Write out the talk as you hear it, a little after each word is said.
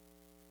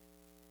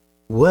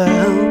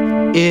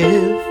Well,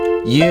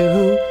 if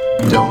you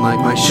don't like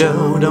my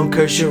show, don't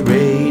curse your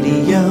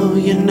radio.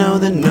 You know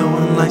that no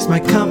one likes my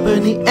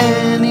company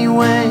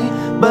anyway.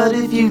 But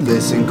if you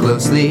listen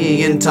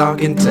closely and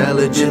talk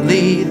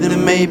intelligently,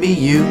 then maybe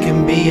you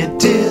can be a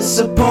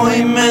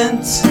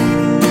disappointment.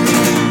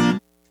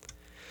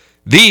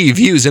 The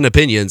views and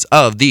opinions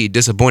of the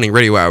Disappointing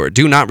Radio Hour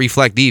do not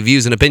reflect the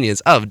views and opinions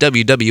of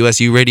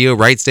WWSU Radio,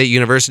 Wright State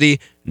University,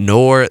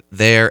 nor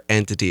their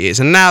entities.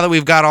 And now that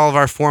we've got all of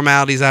our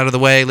formalities out of the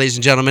way, ladies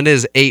and gentlemen, it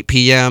is 8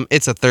 p.m.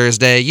 It's a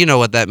Thursday. You know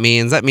what that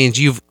means. That means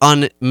you've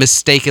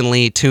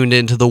unmistakably tuned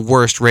into the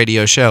worst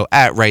radio show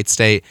at Wright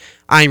State.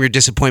 I am your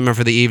disappointment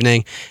for the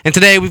evening. And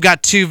today we've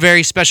got two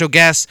very special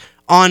guests.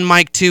 On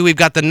mic 2, we've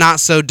got the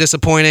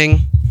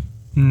not-so-disappointing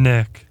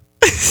Nick.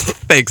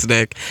 Thanks,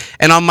 Nick.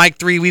 And on mic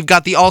 3, we've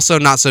got the also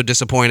not so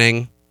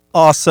disappointing.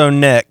 Also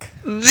Nick.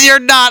 You're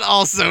not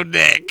also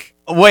Nick.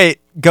 Wait,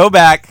 go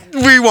back.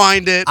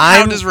 Rewind it.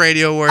 How does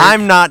radio work?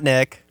 I'm not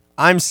Nick.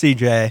 I'm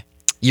CJ.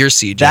 You're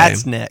CJ.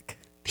 That's Nick.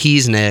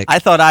 He's Nick. I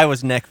thought I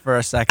was Nick for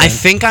a second. I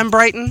think I'm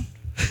Brighton.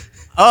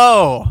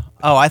 Oh,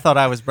 I thought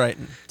I was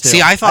Brighton, too.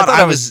 See, I thought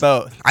I was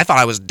both. I thought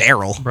I was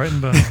Daryl. Brighton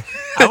Bones.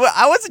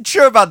 I wasn't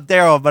sure about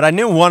Daryl, but I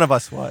knew one of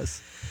us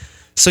was.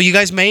 So you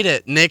guys made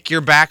it. Nick,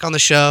 you're back on the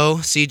show.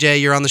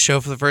 CJ, you're on the show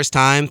for the first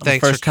time.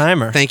 First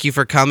timer. Thank you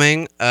for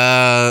coming.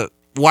 Why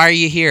are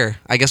you here?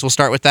 I guess we'll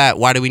start with that.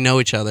 Why do we know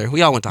each other?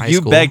 We all went to high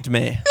school. You begged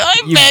me.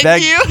 I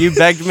begged you. You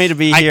begged me to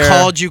be here. I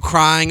called you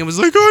crying and was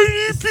like,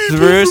 I need people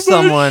through for my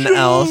someone show.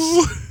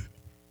 else.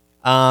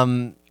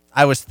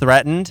 I was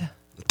threatened.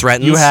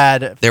 Threatens? You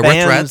had There fans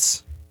were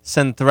threats?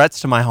 send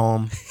threats to my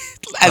home.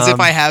 As if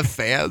I have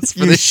fans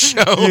for this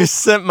show. You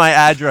sent my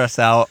address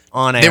out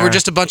on air. They were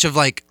just a bunch of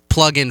like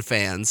plug-in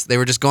fans. They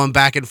were just going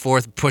back and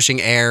forth, pushing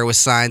air with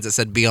signs that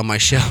said "Be on my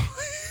show."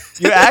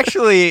 You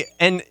actually,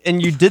 and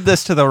you did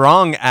this to the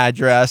wrong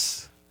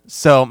address.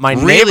 So my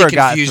Really neighbor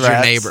got confused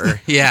threats. your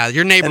neighbor. Yeah,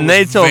 your neighbor And was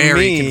they told very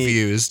me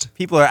confused.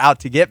 people are out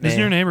to get me. Isn't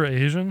your neighbor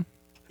Asian?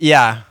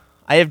 Yeah,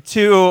 I have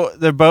two.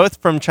 They're both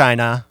from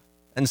China,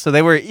 and so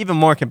they were even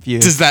more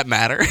confused. Does that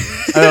matter?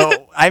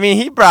 I mean,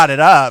 he brought it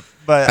up,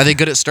 but Are they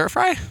good at stir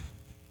fry?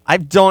 I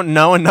don't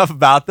know enough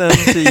about them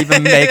to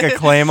even make a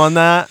claim on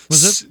that.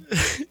 Was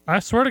it? I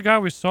swear to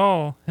God, we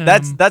saw him.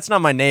 That's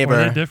not my neighbor. Or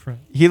are they different?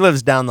 He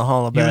lives down the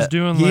hall a bit. was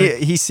doing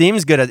he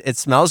seems good. It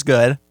smells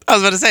good. I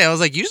was about to say. I was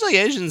like, usually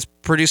Asians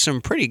produce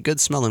some pretty good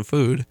smelling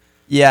food.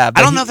 Yeah, but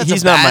I don't know if that's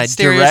he's a not my bad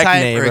stereotype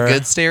direct neighbor. or a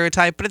good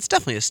stereotype, but it's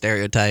definitely a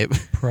stereotype.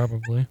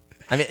 Probably.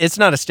 I mean, it's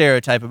not a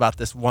stereotype about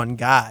this one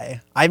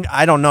guy.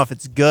 I don't know if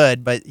it's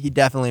good, but he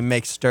definitely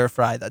makes stir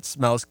fry that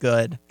smells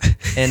good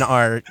in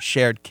our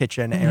shared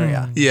kitchen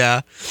area.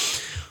 Yeah.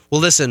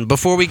 Well, listen.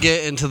 Before we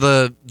get into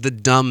the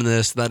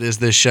dumbness that is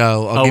this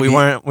show, We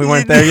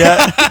weren't there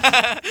yet.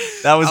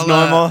 That was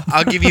normal.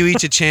 I'll give you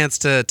each a chance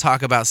to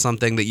talk about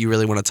something that you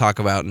really want to talk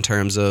about in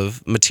terms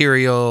of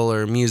material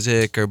or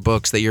music or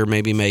books that you're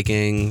maybe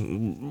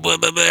making.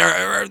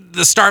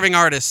 The starving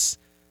artists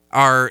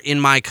are in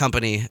my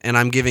company, and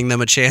I'm giving them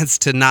a chance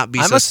to not be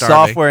I'm so a starving.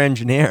 software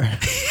engineer.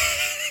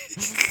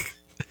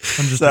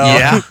 I'm just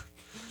Yeah.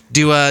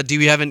 Do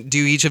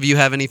each of you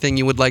have anything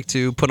you would like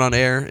to put on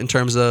air in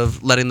terms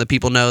of letting the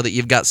people know that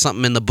you've got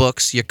something in the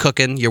books, you're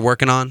cooking, you're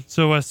working on?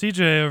 So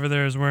CJ over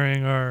there is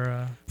wearing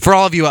our For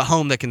all of you at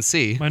home that can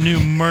see. my new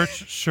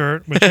merch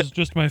shirt, which is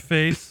just my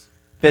face.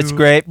 Fits who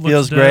great, looks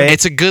feels dead. great.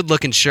 It's a good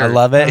looking shirt. I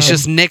love it. It's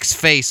just Nick's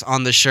face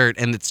on the shirt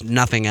and it's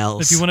nothing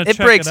else. If you want to It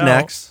check breaks it out,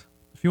 necks.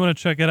 if you want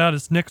to check it out,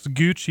 it's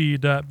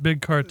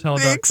nicksgucci.bigcartel.com.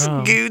 Nick's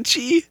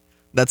Gucci.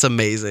 That's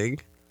amazing.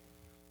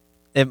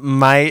 It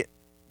might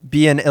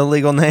be an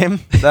illegal name.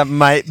 That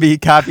might be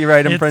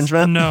copyright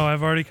infringement. No,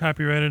 I've already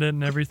copyrighted it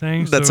and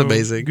everything. That's so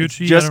amazing.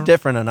 Gucci, Just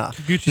different enough.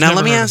 Gucci's Now never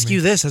let me heard of ask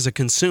you this as a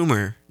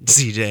consumer,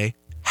 CJ.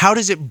 How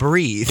does it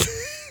breathe?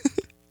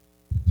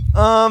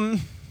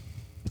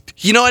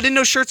 You know, I didn't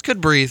know shirts could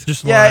breathe.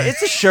 Just Yeah, lie.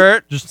 it's a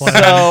shirt. Just lie.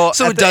 So,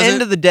 So at it the doesn't-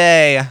 end of the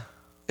day,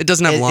 It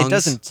doesn't have lungs. it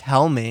doesn't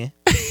tell me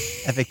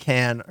if it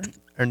can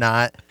or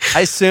not.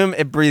 I assume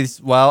it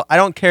breathes well. I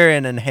don't carry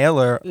an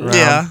inhaler around.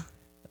 Yeah.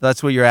 If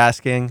that's what you're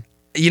asking.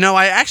 You know,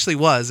 I actually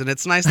was, and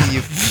it's nice that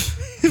you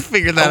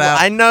figured that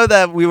out. I know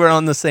that we were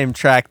on the same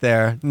track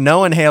there.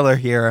 No inhaler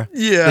here.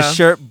 Yeah. The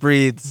shirt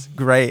breathes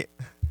great.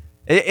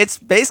 It's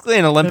basically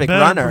an Olympic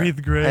better runner.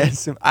 breathe great. I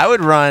assume I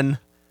would run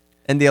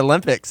in the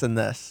Olympics in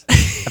this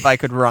if I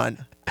could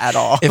run at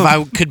all. If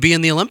I could be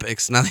in the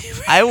Olympics, now that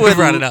you've I would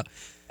brought it up.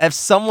 If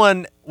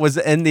someone was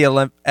in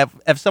the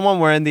if someone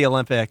were in the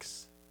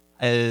Olympics,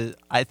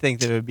 I think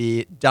that it would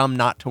be dumb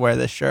not to wear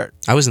this shirt.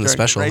 I was in the during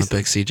Special racing.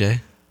 Olympics, CJ.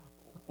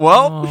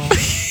 Well, Oh,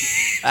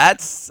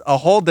 that's a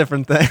whole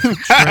different thing.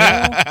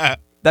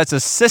 That's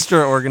a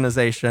sister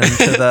organization to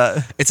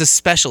the. It's a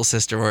special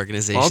sister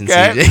organization.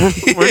 Okay,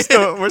 CJ.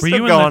 we're still you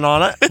in going the-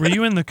 on it. Were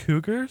you in the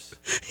Cougars?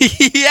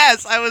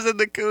 Yes, I was in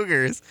the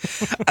Cougars.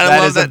 I That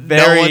love is a that no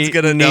very one's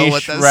gonna know what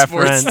niche that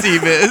reference. sports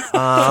team is,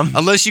 Um,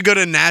 unless you go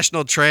to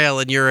National Trail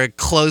and you're a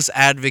close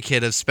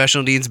advocate of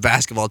special needs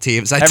basketball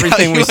teams. I tell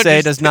Everything you we what,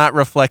 say does not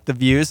reflect the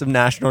views of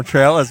National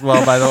Trail as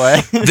well, by the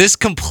way. This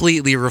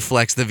completely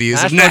reflects the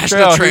views of National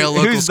National Trail, Trail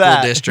local who's school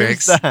that?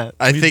 districts. Who's that?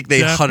 I We think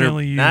they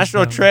definitely use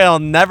National them. Trail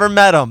never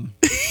met him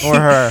or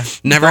her.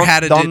 never Don't-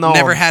 had a don't know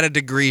never 'em. had a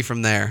degree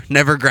from there.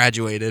 Never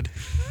graduated.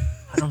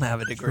 I don't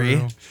have a degree.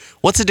 True.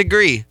 What's a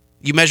degree?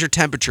 You measure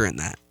temperature in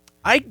that.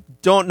 I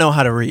don't know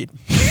how to read.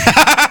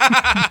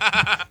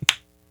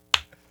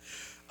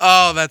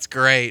 Oh, that's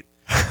great.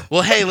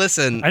 Well, hey,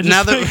 listen. I just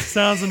Now make that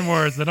sounds and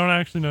words. I don't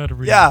actually know how to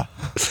read. Yeah.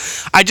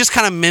 I just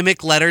kind of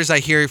mimic letters I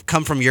hear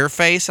come from your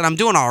face, and I'm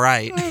doing all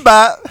right.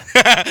 But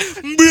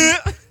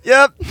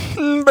yep.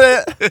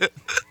 But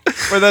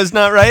were those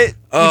not right?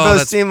 Oh, you both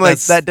that's- seem like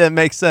that's- that didn't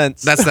make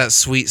sense. That's that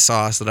sweet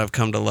sauce that I've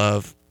come to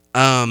love.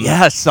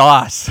 yeah,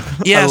 sauce.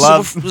 Yeah. I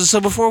love. So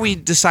before we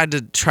decide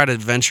to try to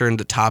venture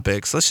into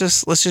topics, let's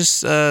just talk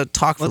for a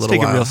Let's little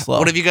take it while. real slow.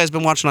 What have you guys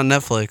been watching on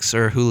Netflix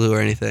or Hulu or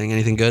anything?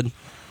 Anything good?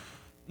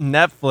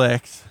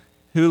 Netflix,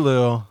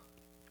 Hulu.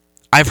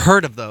 I've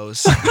heard of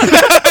those.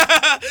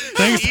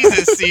 Thanks,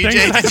 Jesus, CJ, Things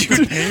I have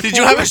to pay did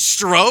you for? have a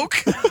stroke?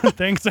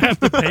 Things I have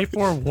to pay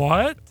for.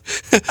 What?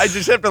 I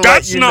just have to let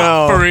That's you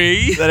not know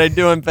free. that I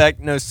do in fact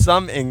know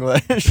some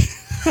English,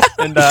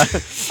 and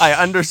I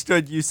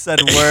understood you said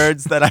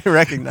words that I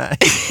recognize.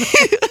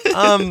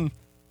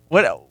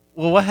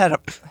 What had a?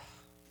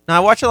 No, I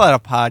watch a lot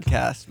of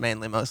podcasts,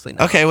 mostly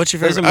now. Okay, what's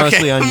your Those favorite? are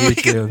mostly okay. on We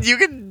can- YouTube. you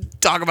can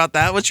talk about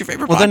that. What's your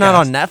favorite? Well, podcast? they're not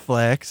on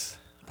Netflix.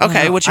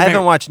 Okay, what's your I favorite?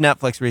 haven't watched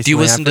Netflix recently. Do you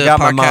listen I to forgot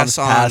my mom's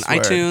podcasts on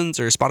password. iTunes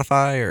or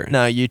Spotify or? No,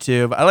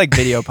 YouTube. I like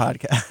video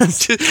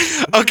podcasts.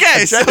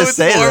 Okay, so tried to it's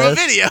say more of a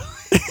this. video.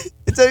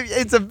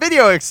 It's a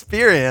video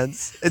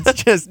experience. It's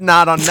just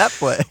not on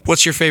Netflix.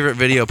 What's your favorite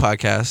video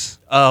podcast?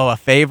 Oh, a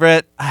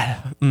favorite?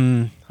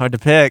 Hard to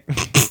pick.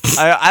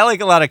 I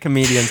like a lot of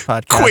comedians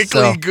podcasts. Quickly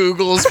so-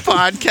 Google's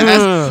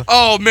podcast.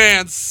 Oh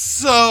man,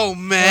 so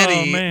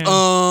many.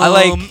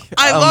 Oh, man.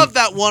 I love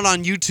that one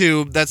on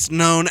YouTube that's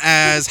known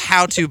as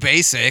How to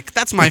Basic.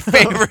 That's my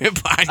favorite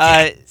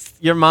podcast.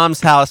 Your Mom's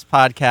House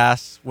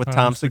podcast with Oh,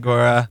 Tom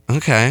Segura,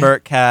 Okay,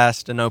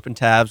 Bertcast and Open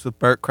Tabs with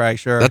Bert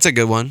Kreischer, that's a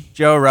good one.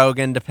 Joe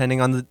Rogan,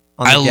 depending on the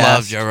I love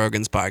guest. Joe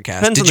Rogan's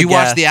podcast. Depends Did on you the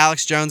watch guest. the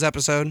Alex Jones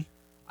episode?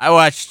 I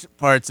watched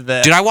parts of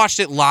it. Dude, I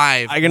watched it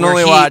live. I can where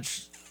only he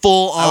watch.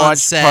 full I on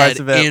watched said parts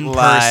of it in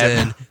live.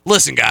 person.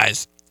 Listen,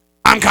 guys,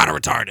 I'm kind of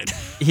retarded.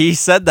 He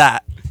said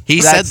that.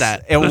 He said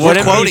that. It We're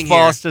wouldn't quoting be here.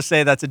 false to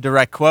say that's a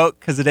direct quote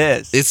because it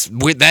is. It's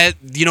with that.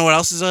 You know what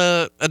else is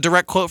a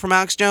direct quote from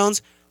Alex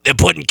Jones? They're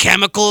putting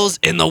chemicals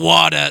in the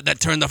water that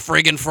turn the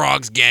friggin'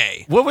 frogs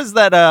gay. What was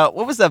that?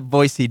 What was that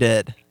voice he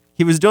did?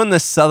 He was doing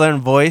this southern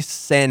voice,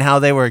 saying how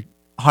they were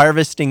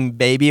harvesting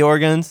baby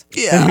organs.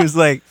 Yeah. And he was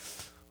like,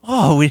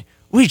 "Oh,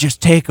 we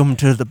just take them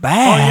to the Oh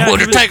bag. yeah, Well,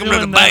 he to was take 'em to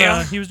doing the that,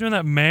 mayor. he was doing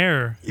that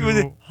mayor. He was,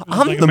 who was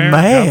I'm like a the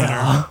mayor.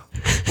 governor.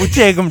 We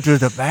take them to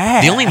the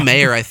bag." The only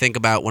mayor I think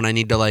about when I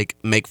need to like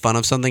make fun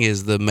of something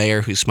is the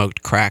mayor who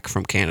smoked crack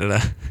from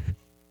Canada.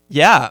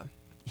 Yeah,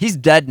 he's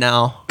dead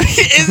now.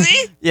 Is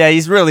he? Yeah,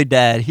 he's really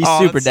dead. He's Oh,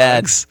 super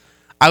that dead. sucks.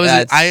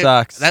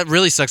 Sucks. That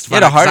really sucks to He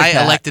had find a out 'cause heart I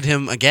attack. elected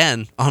him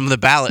again on the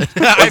ballot.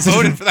 I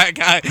voted for that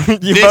guy.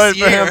 You this voted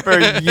year. for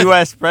him for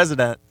U.S.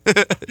 president.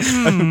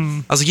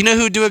 I was like, you know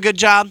who'd do a good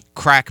job?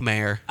 Crack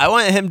mayor. I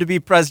want him to be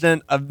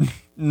president of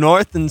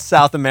North and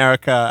South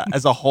America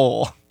as a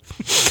whole.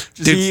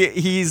 Dude.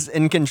 He's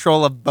in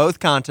control of both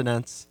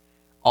continents,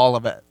 all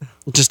of it.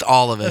 Just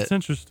all of it. That's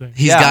interesting.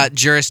 He's Yeah. got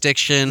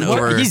jurisdiction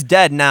over. He's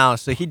dead now,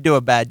 so he'd do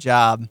a bad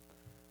job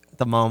at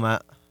the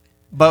moment.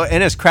 But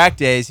in his crack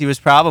days, he was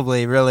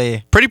probably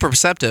really, pretty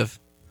perceptive.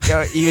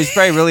 he was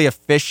probably really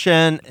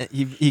efficient.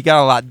 He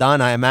got a lot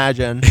done, I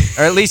imagine,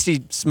 or at least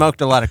he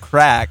smoked a lot of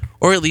crack.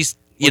 Or at least,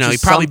 you Which know, he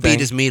is probably something. beat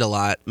his meat a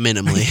lot,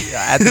 minimally.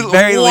 At the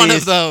very One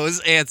least, of those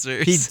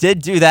answers. he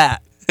did do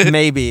that.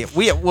 Maybe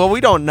we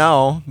don't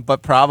know,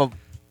 but probably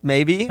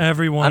maybe.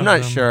 Everyone. I'm of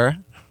not them. sure.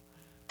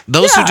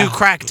 Those Yeah. who do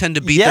crack tend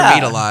to beat their Yeah.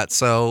 meat a lot,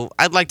 so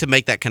I'd like to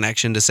make that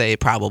connection to say it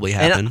probably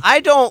happened. And I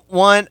don't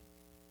want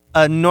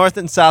a North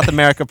and South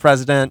America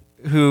president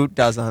who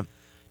doesn't.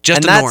 Just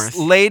and a that's North.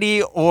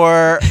 lady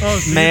or Oh,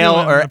 so you're male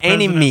doing or the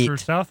any president meat. for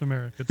South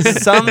America.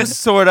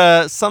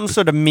 too. some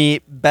sort of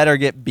meat better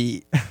get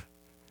beat.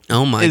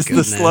 Oh my is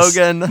goodness. the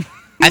slogan.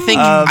 I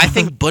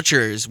think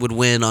butchers would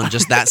win on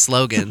just that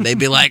slogan. They'd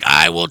be like,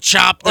 "I will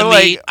chop the Or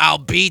like meat, I'll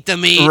beat the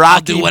meat, I'll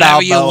Rocky do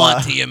whatever you Balboa.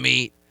 want to your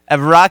meat." If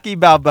Rocky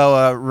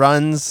Balboa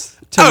runs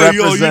to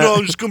represent,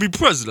 I'm just gonna be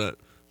president.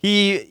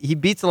 he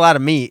beats a lot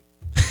of meat.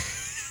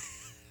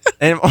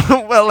 And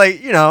well,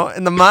 like in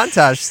the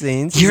montage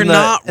scenes, he's You're in the,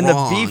 not in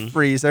wrong. the beef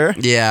freezer.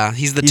 Yeah,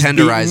 he's the He's beating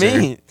tenderizer.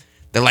 meat.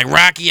 They're like,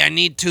 "Rocky, I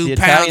need 2 The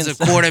pounds Italians- of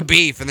quarter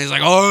beef," and he's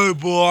like, "Oh,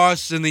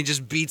 boss," and he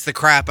just beats the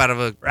crap out of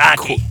a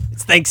Rocky, qu- it's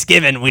It's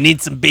Thanksgiving. We need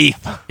some beef.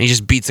 He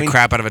just beats the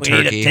crap out of a we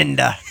turkey. need a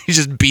tender. He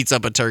just beats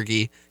up a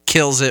turkey,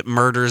 kills it,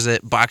 murders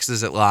it,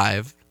 boxes it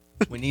live.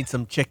 We need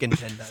some chicken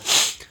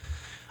tenders.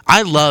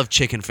 I love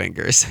chicken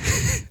fingers,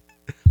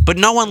 but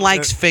no one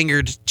likes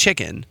fingered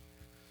chicken.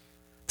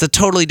 It's a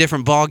totally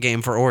different ball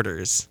game for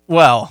orders.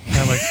 Well,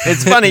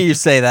 it's funny you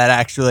say that,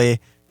 actually,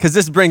 because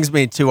this brings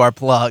me to our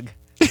plug.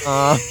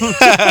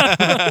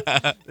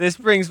 This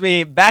brings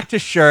me back to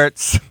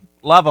shirts.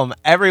 Love them.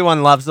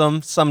 Everyone loves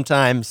them.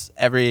 Sometimes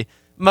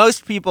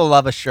most people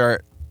love a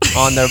shirt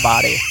on their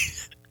body.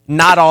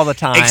 Not all the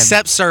time.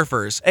 Except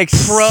surfers.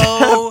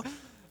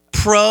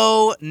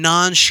 Pro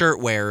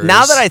non-shirt wearers.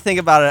 Now that I think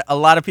about it, a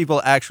lot of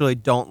people actually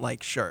don't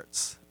like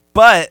shirts.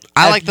 But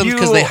I like them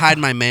because they hide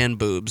my man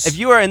boobs. If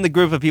you are in the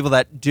group of people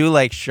that do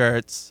like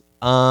shirts,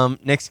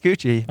 Nick's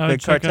Gucci,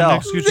 Big Cartel.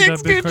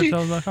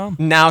 Nick'sGucci.BigCartel.com.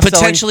 Now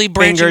potentially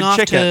branching off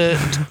chicken.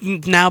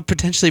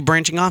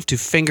 to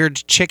fingered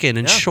chicken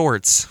and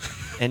shorts.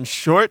 And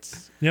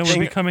shorts. Yeah, we'll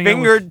be coming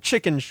fingered out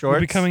chicken shorts.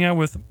 We'll be coming out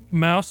with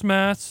mouse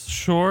mats,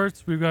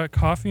 shorts. We've got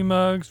coffee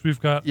mugs. We've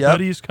got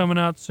hoodies coming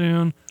out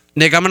soon.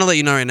 Nick, I'm going to let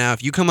you know right now,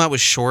 if you come out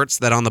with shorts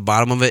that on the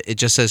bottom of it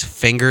just says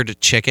fingered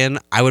chicken,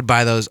 I would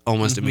buy those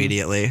almost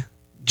immediately.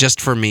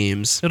 Just for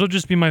memes. It'll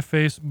just be my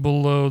face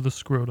below the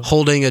scrotum.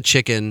 Holding a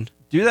chicken.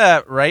 Do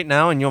that right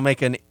now and you'll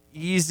make an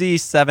easy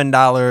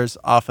 $7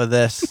 off of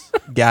this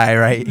guy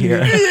right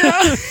here.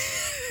 Yeah.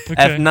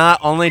 Okay. If not,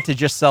 only to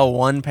just sell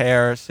one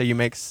pair so you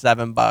make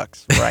 $7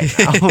 right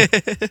now.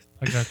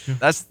 I got you.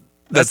 That's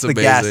the amazing.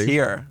 gas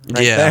here.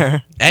 Right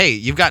there. Hey,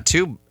 you've got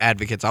 2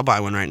 advocates. I'll buy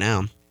one right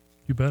now.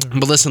 You better.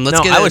 But listen, let's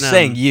No, get I was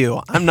saying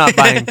you. I'm not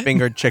buying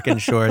fingered chicken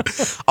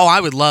shorts. Oh,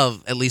 I would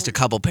love at least a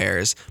couple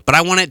pairs, but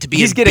I want it to be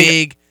He's a getting-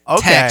 big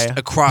text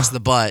across the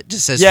butt.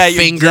 Just says Yeah,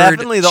 you're fingered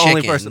definitely the chicken.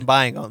 only person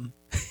buying them.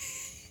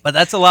 But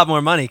that's a lot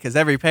more money because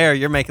every pair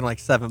you're making like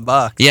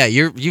 $7. Yeah,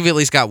 you've at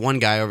least got one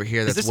guy over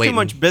here Is that's this waiting. too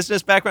much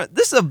business background?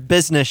 This is a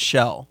business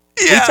show.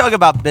 Yeah. We talk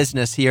about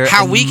business here.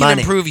 How and we can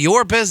money. improve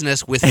your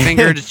business with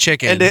fingered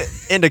chicken.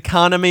 and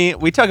economy.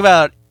 We talk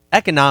about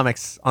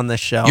economics on this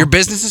show. Your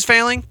business is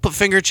failing? Put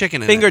fingered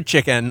chicken in fingered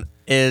chicken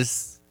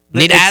is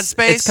Need ad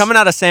space? It's coming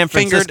out of San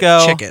Fingered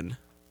Francisco. chicken.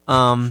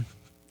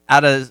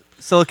 Out of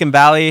Silicon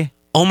Valley.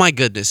 Oh my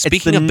goodness.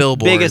 Speaking the of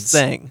billboards, biggest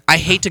thing. I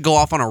hate to go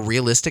off on a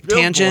realistic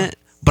tangent,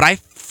 but I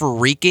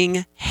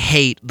freaking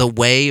hate the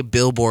way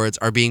billboards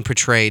are being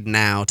portrayed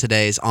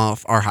nowadays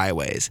off our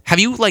highways. Have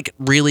you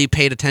really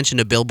paid attention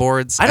to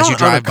billboards I as don't you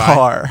drive own a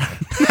car.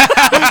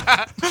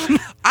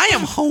 I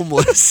am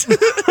homeless.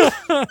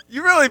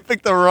 You really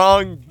picked the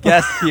wrong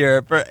guest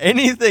here for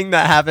anything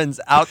that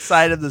happens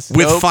outside of the scope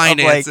With of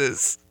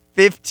finances.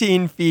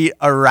 15 feet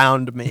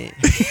around me.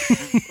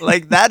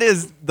 That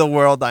is the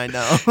world I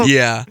know.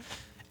 Yeah.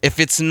 If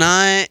it's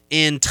not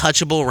in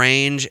touchable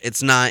range,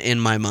 it's not in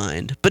my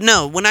mind. But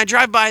no, when I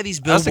drive by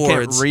these I also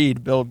billboards, can't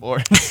read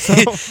billboards. So.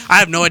 I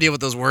have no idea what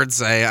those words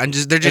say. They're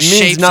just It means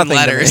shapes and nothing to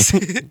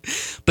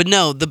letters. But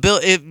no,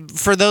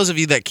 for those of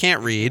you that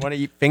can't I read, want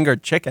to eat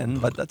fingered chicken,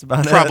 but that's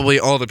about probably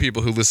all the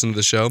people who listen to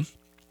the show.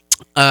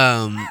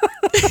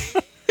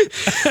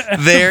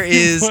 There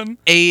is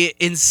a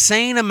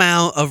insane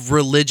amount of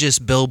religious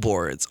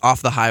billboards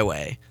off the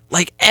highway.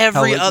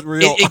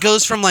 It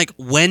goes from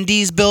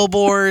Wendy's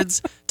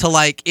billboards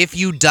to if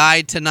you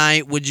died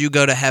tonight, would you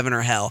go to heaven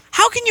or hell?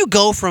 How can you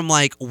go from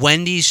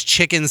Wendy's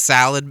chicken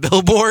salad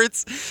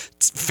billboards,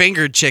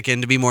 fingered chicken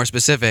to be more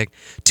specific,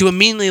 to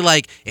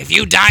immediately if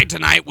you died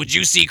tonight, would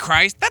you see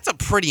Christ? That's a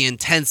pretty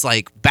intense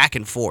back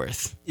and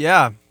forth.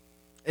 Yeah.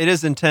 It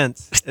is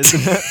intense,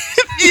 isn't it?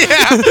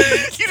 Yeah.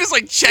 You just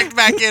checked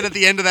back in at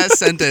the end of that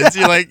sentence.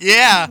 You're like,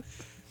 yeah.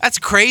 That's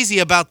crazy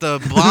about the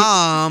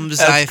bombs.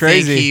 That's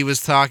crazy. Think he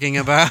was talking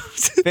about.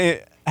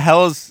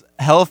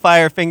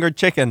 Hellfire fingered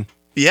chicken.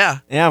 Yeah.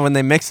 Yeah, when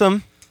they mix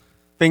them,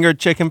 fingered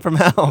chicken from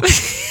hell.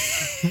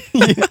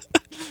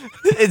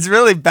 It's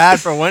really bad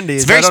for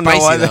Wendy's. It's very I don't know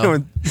spicy, why though. they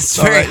would.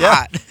 It's very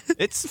hot.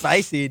 It's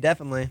spicy,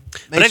 definitely.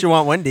 Makes you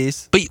want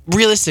Wendy's. But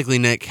realistically,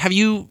 Nick, have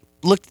you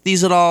looked at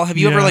these at all? Have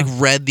you ever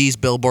read these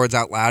billboards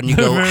out loud and you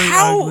go, Very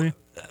how? ugly.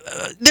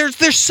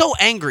 They're so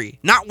angry.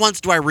 Not once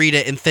do I read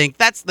it and think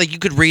that's you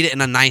could read it in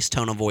a nice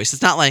tone of voice.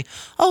 It's not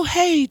oh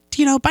hey,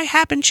 by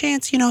happen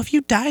chance, if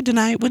you died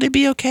tonight, would it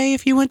be okay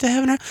if you went to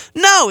heaven or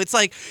no? It's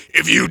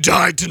if you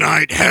died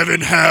tonight,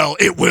 heaven, hell,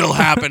 it will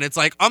happen. It's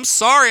I'm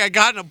sorry, I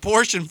got an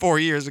abortion 4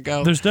 years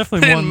ago. There's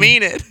definitely I one. didn't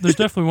mean it. There's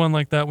definitely one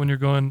like that when you're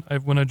going.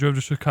 When I drove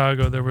to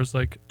Chicago, there was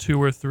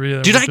 2 or 3.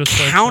 That Dude, were I just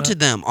counted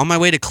them on my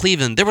way to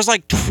Cleveland. There was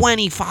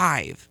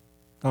 25.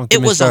 Don't get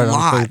It me was a started on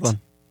lot. Cleveland.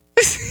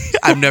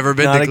 I've never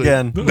been Not to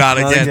again. Cleveland. Not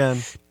again. again.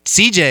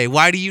 CJ,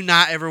 why do you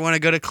not ever want to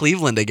go to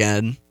Cleveland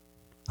again?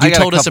 I You got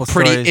a told us a couple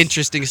pretty stories.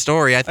 interesting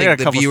story. I got a think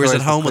the couple viewers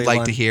at stories home from would like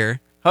to Cleveland.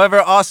 hear.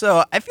 However,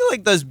 also, I feel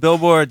like those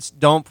billboards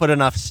don't put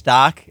enough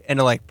stock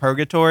into like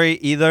purgatory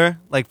either.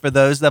 Like for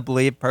those that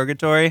believe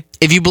purgatory.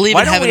 If you believe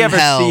Why in don't heaven we and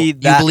ever hell, see you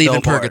that believe in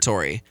billboard?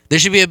 purgatory. There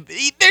should be a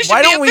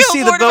Why don't we see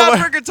the billboard about billboard?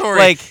 purgatory.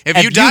 Like,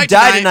 if you die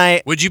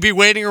tonight, would you be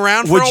waiting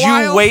around for would a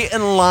while? you wait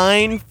in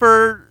line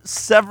for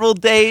several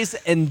days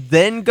and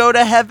then go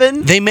to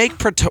heaven? They make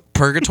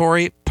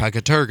purgatory.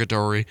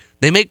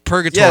 They make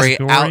purgatory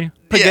Yes, out.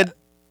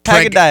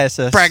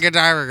 Pagadiasis.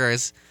 Purgatory.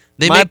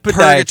 They My make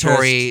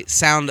purgatory podiatrist.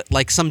 sound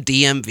like some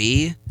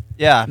DMV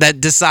Yeah.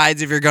 that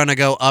decides if you're going to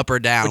go up or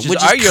down, Which is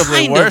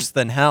arguably kind worse of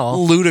than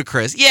hell.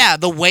 ludicrous. Yeah,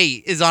 the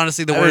wait is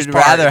honestly the I worst would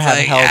part. rather It's have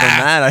like, hell than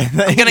that, I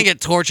think. I'm gonna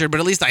get tortured, but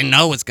at least I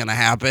know what's gonna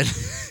happen.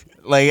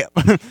 Like,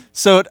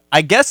 so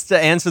I guess to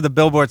answer the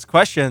billboard's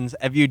questions,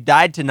 if you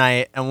died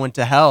tonight and went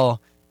to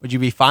hell, would you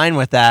be fine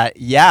with that?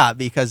 Yeah,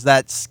 because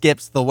that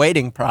skips the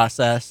waiting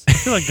process. I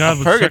feel like God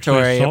would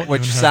Purgatory, sexually assault you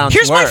which in heaven. sounds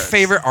Here's my worse.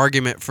 favorite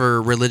argument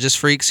for religious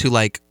freaks who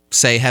like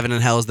say heaven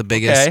and hell is the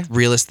biggest, Okay.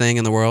 realest thing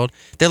in the world.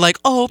 They're like,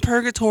 oh,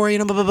 purgatory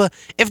and blah blah blah.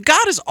 If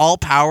God is all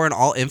power and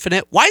all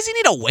infinite, why does he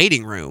need a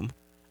waiting room?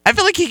 I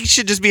feel like he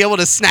should just be able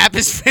to snap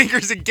his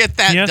fingers and get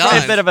that Yes,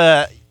 done. A bit of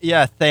a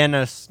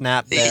Thanos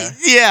snap there.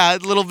 Yeah, a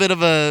little bit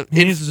of a.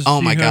 He needs to Oh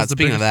see my who God! has the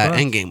Speaking of biggest that,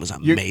 breath. Endgame was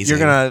You're, amazing.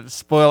 you're gonna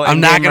spoil.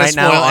 I'm not Endgame gonna right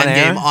now spoil on Endgame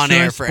air? on Should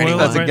I air for spoil anyone.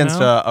 it That's right against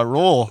now? a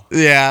rule.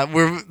 Yeah,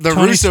 the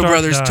Tony Russo Stark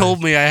brothers dies.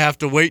 told me I have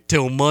to wait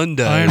till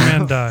Monday. Iron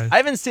Man dies. I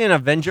haven't seen an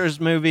Avengers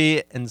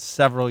movie in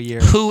several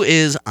years, Who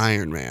is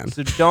Iron Man?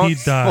 so don't He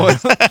dies.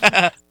 spoil.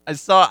 I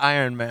saw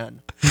Iron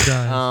Man. He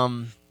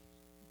dies.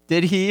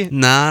 Did he?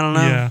 Nah, I don't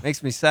know. Yeah.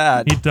 Makes me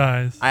sad. He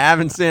dies. I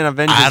haven't seen an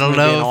Avengers I don't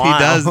movie in a know if while. he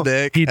does,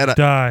 Nick. He And I-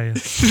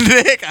 dies.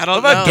 Nick, I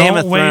don't What about know. Game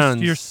Don't of waste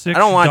Thrones? your I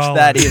don't watch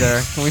that $6.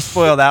 either. Can we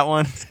spoil that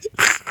one?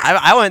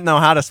 I wouldn't know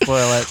how to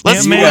spoil it. Let's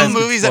Ant-Man- spoil guys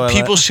movies that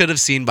people should have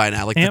seen by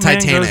now, like the Ant-Man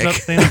goes up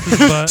Titanic.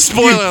 Thanos' butt.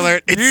 Spoiler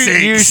alert, it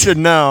You sinks. should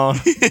know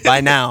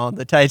by now.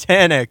 The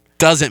Titanic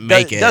Doesn't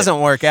make it. doesn't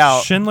work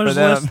out. Schindler's for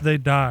them, List, they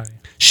die.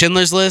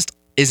 Schindler's List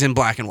is in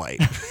black and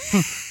white.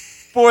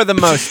 for the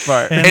most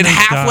part. And And they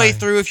halfway die.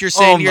 through, if you're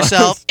saying to Almost.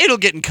 yourself, it'll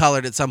get in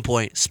colored at some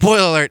point.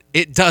 Spoiler alert,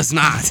 it does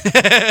not.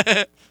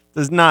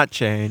 Does not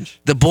change.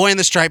 The boy in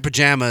the striped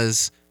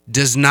pajamas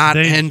does not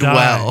They end die.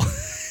 well.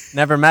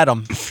 Never met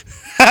him.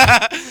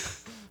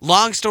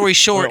 Long story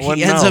short, Wouldn't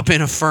he ends know. up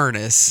in a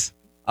furnace.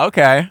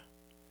 Okay,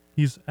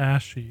 He's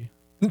ashy.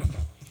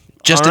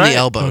 Just All in right. the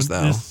elbows,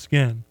 on though. His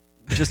skin.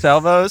 just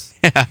elbows.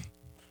 Yeah.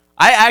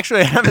 I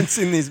actually haven't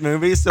seen these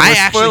movies, so I we're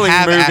actually spoiling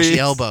have movies. ashy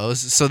elbows,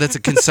 so that's a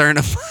concern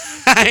of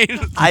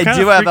mine. I Kinda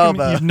do have freaking me-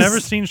 elbows. You've never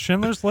seen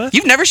Schindler's List?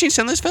 You've never seen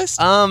Schindler's Fist?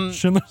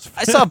 Schindler's Fist?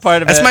 I saw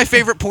part of That's it. my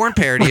favorite porn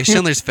parody of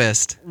Schindler's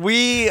Fist.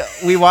 We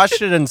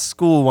watched it in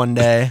school one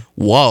day.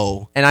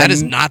 Whoa. And that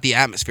is I'm- not the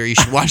atmosphere you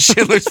should watch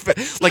Schindler's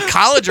Fist. Like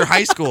college or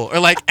high school or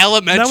like That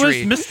was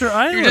elementary. Mr.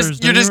 Eilers. You're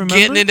just, do you're you just remember?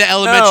 getting into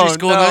elementary No,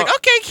 school and no. they're like,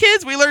 okay,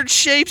 kids, we learned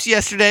shapes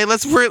yesterday.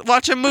 Let's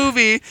watch a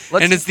movie.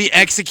 Let's- and it's the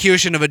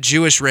execution of a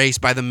Jewish race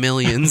by the millions.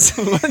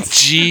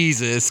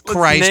 Jesus Let's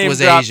Christ name was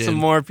drop Asian. some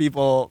more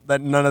people that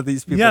none of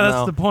these people Yeah, know.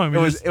 that's the point. It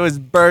We was just- it was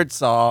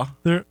Birdsall.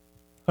 They're-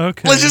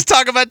 Okay. Let's just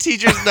talk about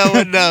teachers no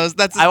one knows.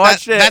 That's I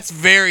watched it. That's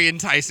very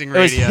enticing It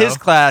was radio. his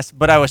class,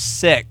 but I was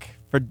sick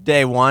for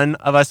day one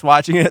of us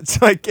watching it,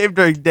 so I came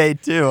during day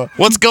two.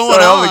 What's going so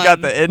I on? only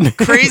got the end.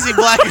 Crazy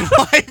black and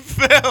white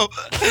film.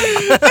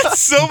 That's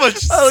so much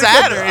I only got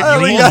sadder the- if I you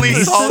only got only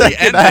the saw the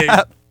second ending.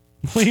 half.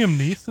 Liam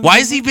Neeson. Why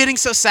is he being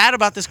so sad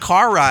about this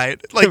car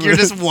ride? Like you're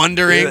just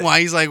wondering why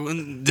he's like,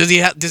 does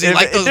he like It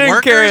those didn't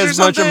workers carry or as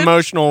much something?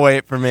 emotional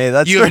weight for me.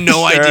 That's You have for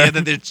no sure. idea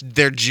that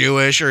they're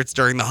Jewish or it's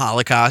during the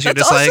Holocaust. You're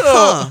That's just like,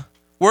 also- huh?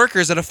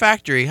 Workers at a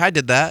factory. I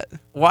did that.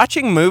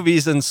 Watching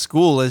movies in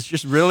school is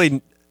just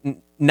really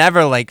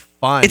never like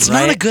fun. It's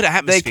not right? a good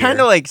atmosphere. They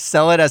kind of like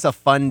sell it as a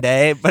fun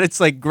day, but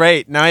it's like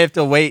great. Now I have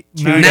to wait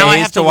 2 days Now I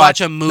have to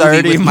watch a movie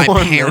 30 with my more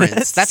parents.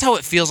 minutes. That's how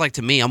it feels like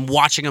to me. I'm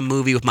watching a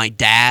movie with my You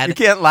dad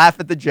can't laugh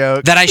at the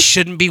joke. that I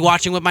shouldn't be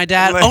watching with my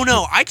dad. Like- Oh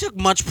no, I took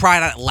much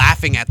pride at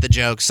laughing at the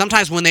jokes.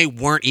 Sometimes when they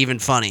weren't even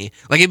funny.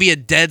 Like it'd be a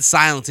dead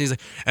silence. And he's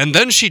like, and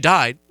then she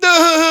died.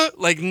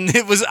 Like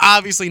it was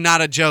obviously not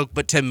a joke,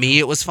 but to me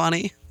it was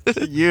funny.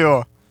 To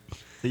you,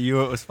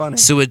 it was funny.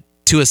 So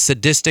to a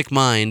sadistic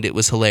mind, it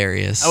was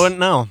hilarious. I wouldn't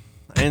know.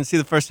 I didn't see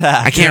the first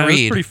half. I can't Yeah, it was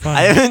read. pretty funny.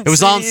 I haven't It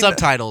was all in seen-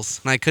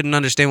 subtitles, and I couldn't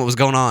understand what was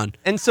going on.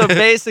 And so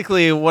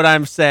basically, what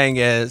I'm saying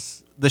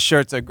is the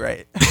shirts are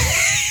great.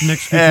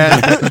 Nick's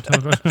And-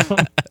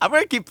 speaking. I'm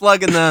gonna keep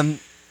plugging them.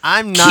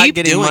 I'm not Keep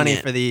getting doing money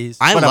it. for these,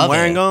 I but love I'm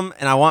wearing it. them,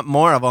 and I want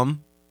more of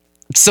them.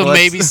 So Well,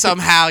 maybe it's-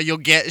 somehow you'll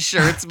get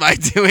shirts by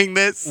doing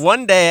this.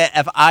 One day,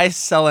 if I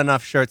sell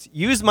enough shirts,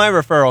 use my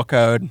referral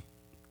code.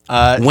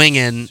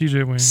 Wingin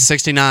CJ Wing.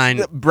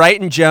 69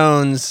 Brighton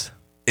Jones.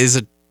 is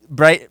a.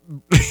 Bright.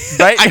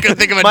 I couldn't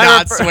think of a my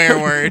not swear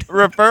word.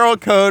 Referral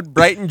code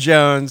Brighton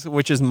Jones,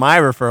 which is my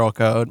referral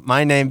code.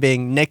 My name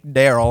being Nick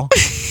Darrell.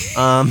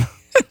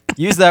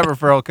 Use that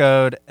referral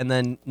code, and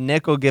then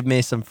Nick will give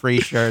me some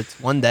free shirts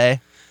one day.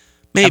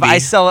 Maybe. If I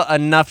sell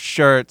enough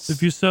shirts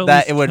If you sell at that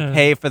least it would 10.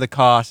 pay for the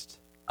cost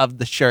of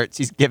the shirts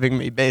he's giving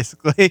me,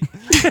 basically.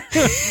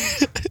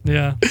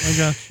 Yeah, I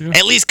got you.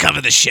 At least cover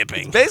the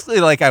shipping. Basically,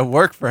 like I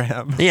work for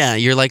him. Yeah,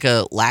 you're like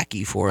a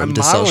lackey for him I'm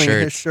to sell modeling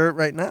his shirts. shirt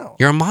right now.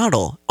 You're a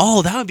model.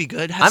 Oh, that would be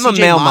good. Have I'm a CJ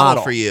male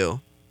model. for you.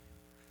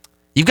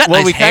 You've got Well,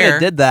 nice we kind hair. of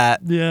did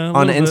that Yeah, a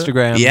on little bit.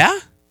 Instagram. Yeah?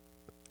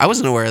 I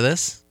wasn't aware of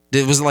this.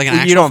 Was it like an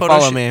actual You don't photo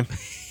follow shoot? me.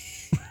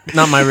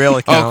 Not my real Oh,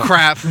 account.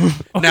 crap.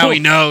 Now he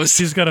knows.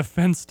 He's got a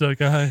Finsta,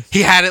 guys.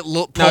 He had it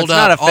pulled it's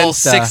not up, a all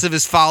Finsta. 6 of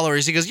his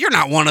followers. He goes, you're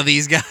not one of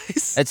these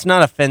guys. It's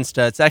not a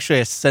Finsta. It's actually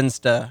a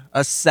Sinsta,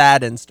 a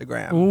sad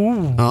Instagram.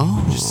 Ooh.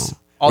 Oh.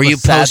 All Where the you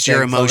sad post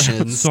your things on it.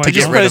 emotions So I to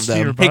just get rid of post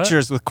your them. butt?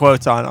 Pictures with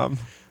quotes on them.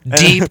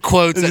 Deep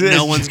quotes that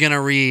no one's going to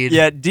read.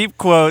 Yeah, deep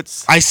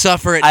quotes. I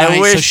suffer at I night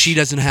so wish- she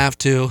doesn't have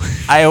to.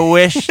 I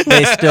wish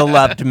they still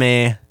loved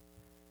me.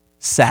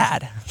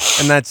 Sad.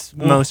 And that's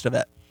most of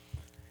it.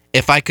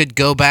 If I could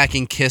go back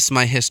and kiss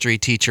my history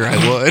teacher, I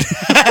would. If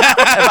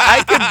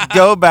I could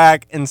go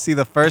back and see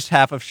the first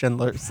half of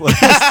Schindler's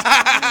List,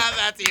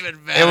 That's even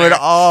better. it would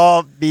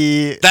all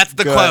be That's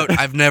the good. quote.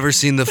 I've never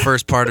seen the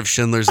first part of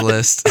Schindler's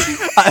List.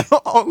 I've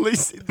only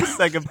seen the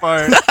second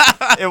part.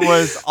 It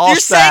was all You're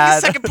saying sad.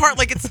 the second part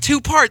like it's 2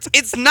 parts.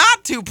 It's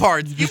not 2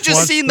 parts. You've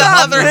just watched seen the the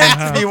half other and half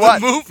half. of You the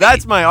what? movie.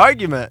 That's my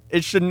argument.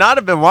 It should not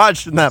have been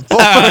watched in that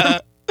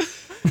form.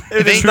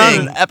 It is not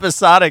Thing. an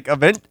episodic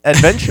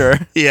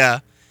adventure. Yeah.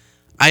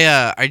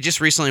 I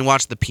just recently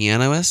watched The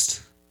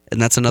Pianist,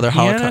 and that's another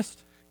Holocaust. Pianist?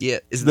 Yeah,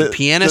 is it the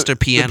pianist or The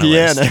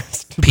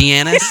pianist?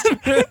 pianist.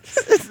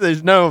 Pianist.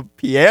 There's no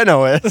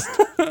pianoist.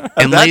 And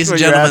That's ladies and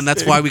what you're gentlemen,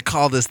 that's asking. why we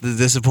call this the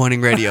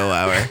Disappointing Radio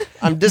Hour.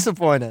 I'm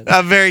disappointed.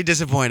 I'm very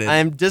disappointed. I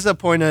am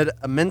disappointed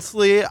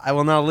immensely. I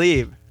will not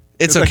leave.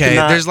 It's 'Cause I okay.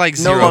 cannot There's like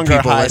no 0 longer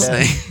people hide it.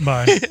 listening.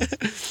 Bye.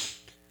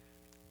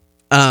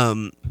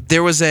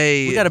 There was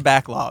We got a a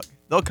backlog.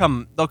 They'll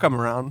come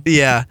around.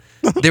 yeah.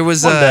 There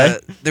was One day.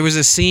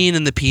 a scene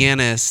in The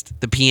Pianist.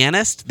 The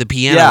pianist? The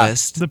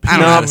pianist. The I don't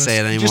know how to pianist. say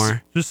it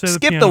anymore. Just say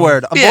Skip the piano.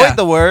 word. Avoid Yeah.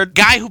 the word.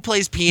 Guy who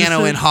plays piano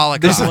Just in say-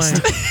 Holocaust.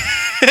 Blank.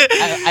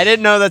 I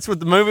didn't know that's what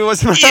the movie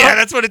was about. Yeah,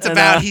 that's what it's And,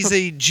 about. He's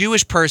a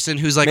Jewish person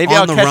who's like maybe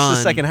on I'll the catch run.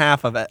 the second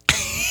half of it.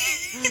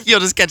 You'll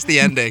just catch the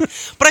ending.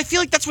 But I feel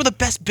like that's where the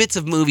best bits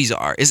of movies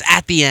are, is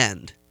at the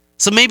end.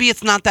 So maybe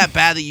it's not that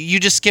bad that you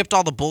just skipped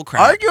all the bull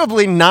crap.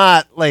 Arguably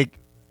not, like,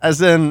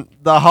 as in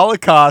the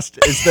Holocaust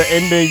is the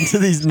ending to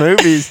these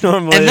movies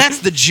normally. And that's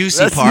the juicy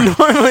That's part.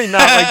 normally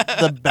not like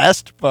the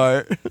best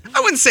part. I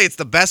wouldn't say it's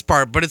the best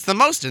part, but it's the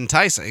most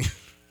enticing.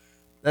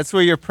 That's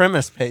where your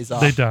premise pays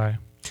off. They die.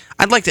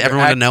 I'd like to You're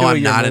everyone to know I'm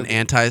actually your not an movie.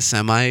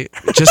 anti-Semite,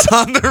 just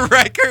on the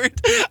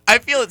record. I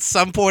feel at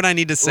some point I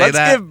need to say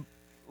that.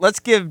 Let's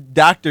give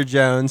Dr.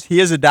 Jones. He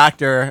is a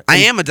doctor. I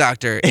am a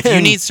doctor. If you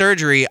in- need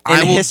surgery, in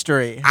I will.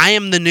 history. I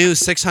am the new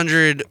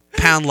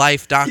 600-pound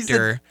life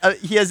doctor.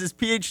 He has his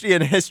PhD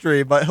in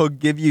history, but he'll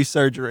give you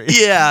surgery.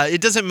 Yeah, it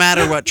doesn't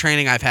matter what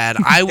training I've had.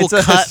 I will It's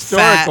a cut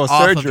fat historical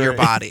off of your surgery.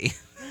 body.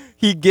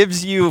 He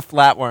gives you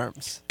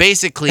flatworms,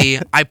 Basically,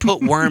 I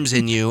put worms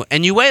in you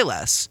and you weigh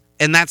less,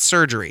 and that's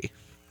surgery.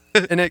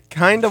 and it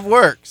kind of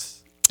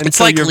works. It's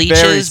until like you're very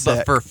leeches, but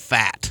sick. for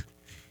fat.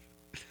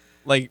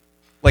 like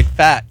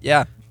fat.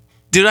 Yeah.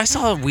 Dude, I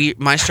saw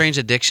My Strange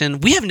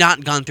Addiction. We have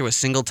not gone through a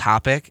single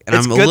topic, and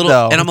It's I'm a good, little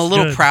though. and I'm a It's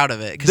little good. proud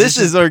of it. 'cause This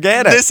is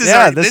organic. This is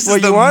yeah, this is is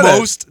what the you wanted.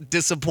 most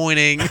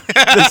disappointing.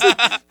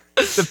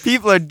 The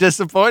people are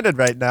disappointed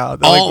right now.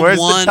 They're All like, "Where's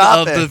one the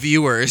of topic?" the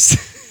viewers.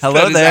 Hello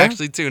that is there.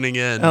 actually tuning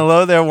in.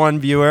 Hello there, one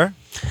viewer.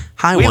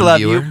 Hi, We one love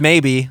viewer. you.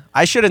 Maybe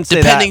I shouldn't say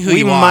Depending that. who we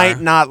you are, might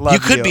not love you.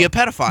 You could be a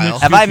pedophile.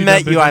 Next Have week I you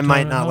met got you, I big might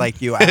time not at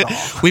like you at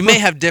all. We may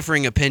have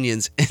differing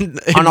opinions in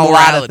On a lot of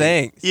morality.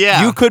 things.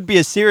 Yeah. You could be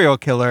a serial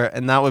killer,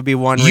 and that would be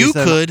one You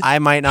reason could I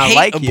might not hate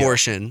like you.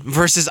 abortion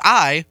versus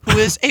I, who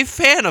is a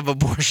fan of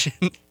abortion.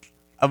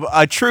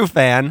 A true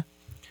fan.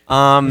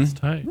 It's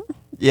tight.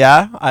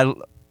 Yeah, I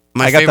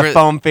got the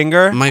foam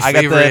finger. my I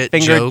got the favorite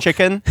fingered joke-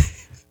 chicken.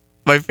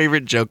 My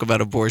favorite joke about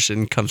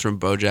abortion comes from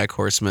BoJack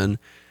Horseman,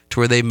 to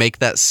where they make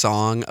that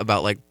song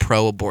about like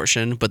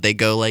pro-abortion, but they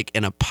go like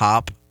in a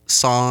pop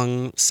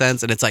song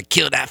sense, and it's like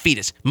kill that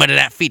fetus, murder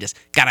that fetus,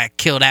 gotta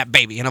kill that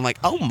baby, and I'm like,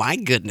 oh my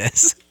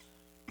goodness.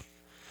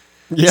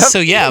 Yep. So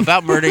yeah,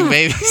 about murdering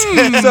babies.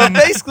 So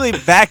basically,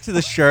 back to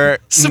the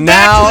shirt. So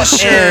now back to the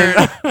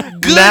shirt. In,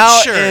 Good now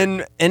shirt.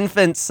 in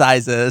infant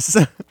sizes.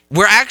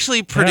 We're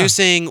actually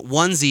producing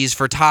onesies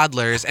for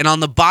toddlers, and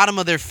on the bottom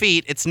of their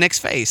feet, it's Nick's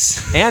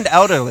face. And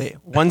elderly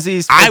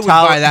onesies. For I would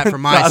buy that for for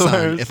my son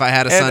toddlers if I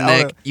had a and son, Nick.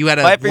 elderly. You had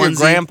a Buy it for your onesie.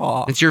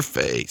 grandpa. It's your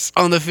face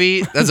on the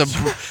feet.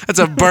 That's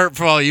a burp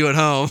for all you at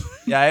home.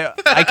 Yeah,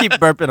 I keep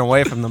burping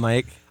away from the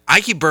mic.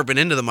 I keep burping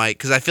into the mic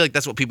because I feel like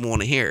that's what people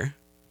want to hear.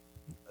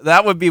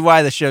 That would be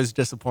why the show's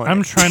disappointing.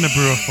 I'm trying to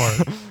brew a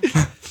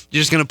fart. You're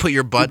just gonna put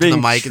your butt to You're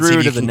the being mic and see true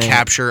if you to the can name.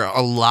 capture a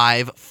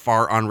live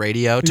fart on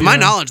radio. To my Yeah.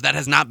 knowledge, that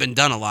has not been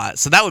done a lot.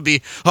 So that would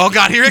be, oh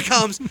god, here it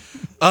comes.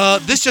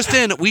 This just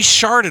in, we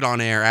sharted on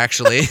air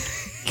actually.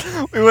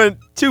 We went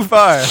too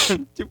far.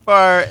 Too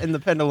far in the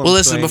pendulum. Well,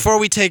 listen, swing. before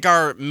we take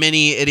our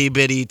mini itty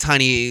bitty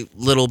tiny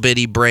little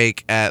bitty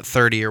break at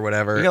 30 or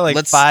whatever, We got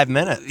like 5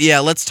 minutes. Yeah,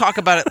 let's talk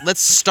about it.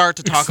 Let's start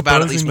to talk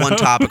about at least one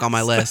topic on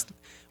my list,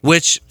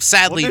 which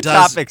sadly We'll do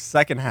does topics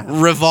second half.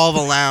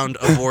 revolve around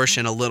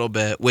abortion a little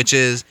bit, which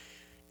is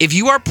if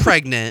you are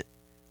pregnant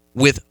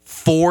with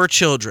 4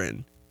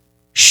 children,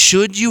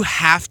 should you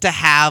have to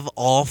have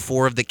all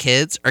 4 of the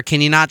kids, or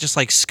can you not just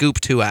like scoop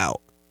 2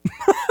 out?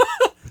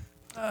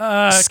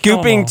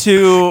 Scooping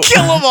to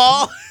Kill them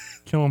all.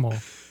 Kill them all.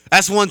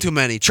 That's one too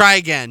many. Try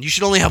again. You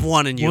should only have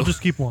 1 in you. We'll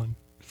just keep one.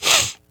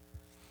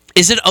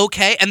 Is it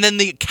okay? And then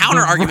the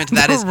counter argument to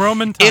that is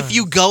Roman if times.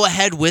 you go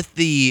ahead with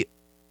the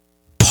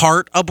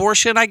part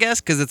abortion, I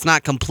guess, because it's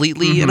not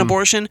completely an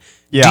abortion,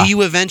 Yeah. do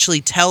you eventually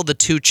tell the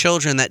 2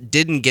 children that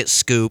didn't get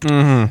scooped,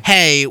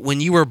 hey,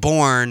 when you were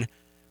born,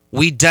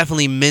 we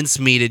definitely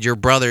mincemeated your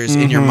brothers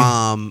and your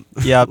mom,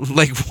 Yep.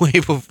 like way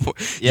before.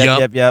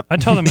 Yep. I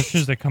tell them as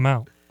soon as they come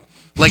out.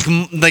 Like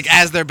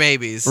as their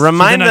babies.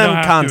 Remind So then I them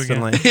don't have to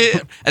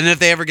constantly. And then if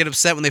they ever get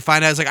upset when they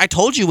find out, it's like, I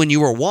told you when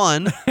you were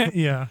 1.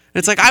 Yeah.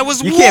 It's like, I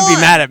was You 1. can't be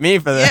mad at me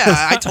for this.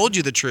 Yeah, I told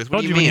you the truth. What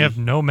Told do you you when mean? you have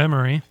no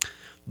memory.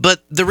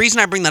 But the reason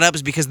I bring that up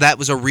is because that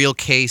was a real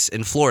case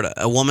in Florida.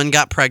 A woman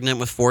got pregnant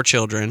with 4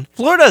 children.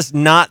 Florida's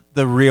not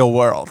the real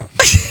world.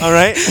 All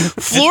right?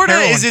 Florida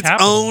heroin is its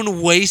capital.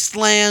 own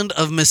wasteland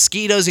of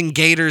mosquitoes and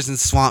gators and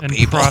swamp And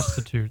people.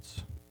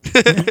 prostitutes.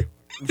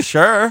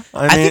 Sure.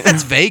 I mean, think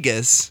that's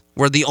Vegas,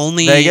 where the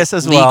only Vegas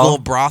as legal well.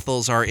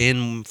 brothels are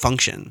in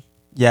function.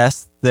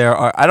 yes, there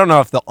are. I don't know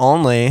if the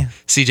only.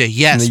 CJ,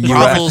 yes, In the US.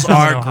 brothels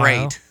are Ohio.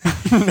 great.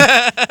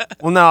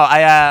 Well,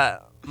 no,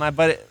 my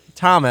buddy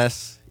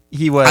Thomas,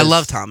 he was. I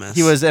love Thomas.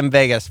 He was in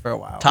Vegas for a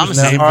while. Thomas,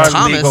 There's There are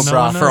Thomas legal no,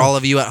 brothels. for all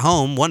of you at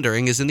home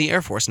wondering, is in the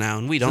Air Force now,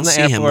 and we don't in the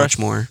see Air him Force. much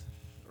more.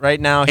 Right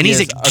now, And he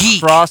he's is a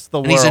geek, across the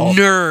and world. he's a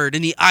nerd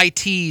in the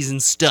ITs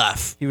and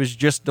stuff. He was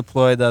just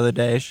deployed the other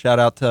day. Shout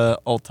out to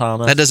old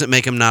Thomas. That doesn't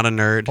make him not a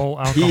nerd. Whole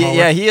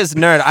alcoholic. He is a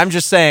nerd. I'm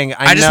just saying.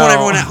 I just know- want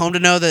everyone at home to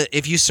know that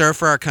if you serve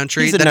for our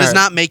country, He's a that does nerd.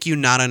 not make you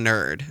not a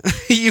nerd.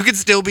 You could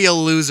still be a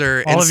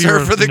loser All and of you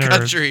serve are for the nerds.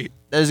 country.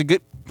 There's a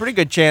pretty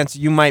good chance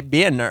you might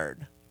be a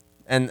nerd.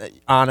 And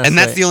honestly, And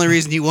that's the only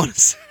reason you want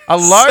to a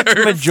large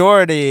serve.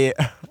 majority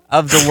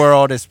of the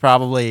world is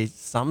probably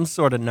some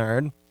sort of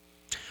nerd.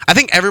 I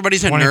think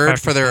everybody's a nerd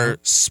for 25%. their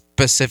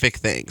specific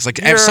things. Like,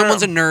 You're- if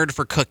someone's a nerd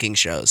for cooking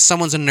shows,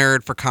 someone's a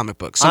nerd for comic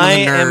books,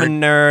 I someone's a am a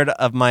nerd. nerd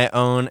of my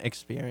own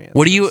experience.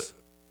 What do you?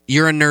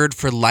 You're a nerd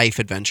for life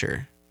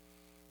adventure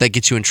that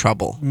gets you in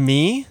trouble.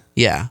 Me?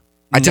 Yeah,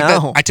 I took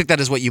that. No. I took that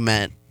as what you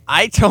meant.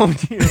 I told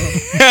you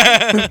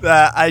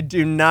that I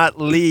do not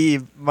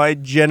leave my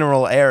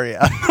general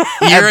area.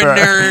 You're Ever. a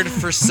nerd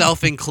for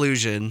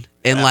self-inclusion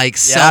and like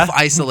Yeah,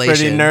 self-isolation.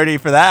 Pretty nerdy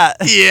for that.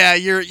 Yeah,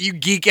 you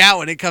geek out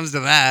when it comes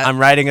to that. I'm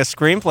writing a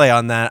screenplay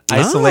on that.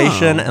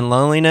 Isolation and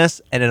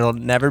loneliness, and it'll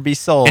never be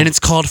sold. and it's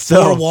called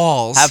So, Four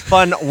Walls. Have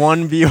fun,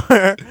 one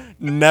viewer.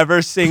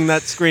 Never seeing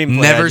that screenplay.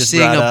 I Never just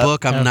seeing brought a up.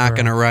 book I'm not Ever.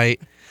 gonna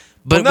write.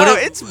 But Well, no,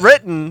 what it's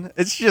written.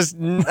 It's just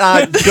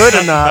not good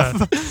enough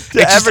to it's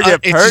ever just, get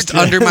it's purchased. just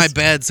under my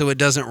bed so it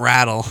doesn't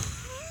rattle.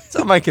 It's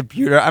on my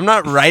computer. I'm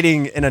not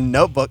writing in a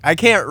notebook. I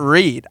can't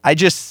read. I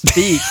just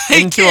speak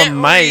into a can't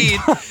mic,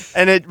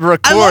 and it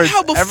records. I love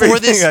how before everything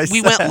this I we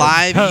said. went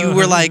live, you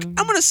were like, "I'm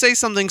gonna say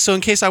something so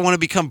in case I want to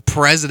become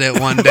president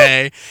one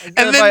day." if And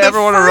I then the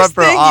ever wanna run first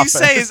for thing you office.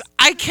 say is,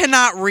 "I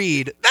cannot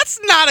read." That's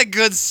not a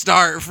good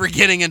start for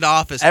getting into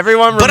office.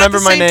 Everyone but remember at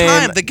the my same name,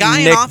 time, the guy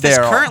in Nick office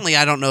Darrell. currently,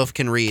 I don't know if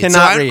can read. So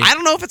Cannot read. I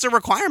don't know if it's a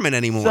requirement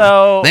anymore.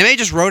 So- they may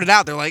just wrote it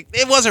out. They're like,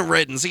 it wasn't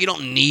written, so you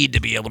don't need to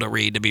be able to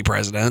read to be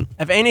president.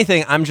 If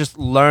anything, I'm just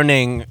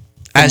learning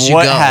As you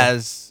what go.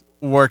 has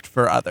worked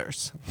for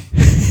others.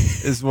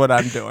 Is what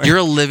I'm doing. You're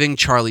a living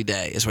Charlie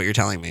Day, is what you're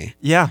telling me.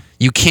 yeah.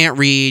 You can't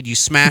read. You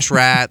smash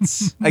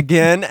rats.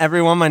 Again,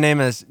 everyone, my name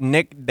is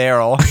Nick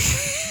Darrell.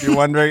 If you're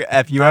wondering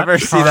if you Not ever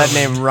see that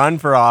Charlie. name run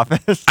for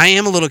office. I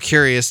am a little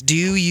curious. Do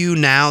you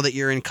now that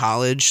you're in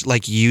college,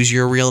 like use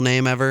your real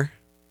name ever?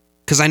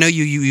 Because I know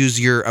you use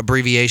your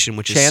abbreviation,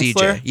 which is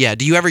Chancellor? CJ. Yeah.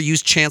 Do you ever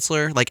use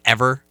Chancellor, like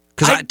ever?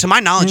 I Because to my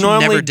knowledge, you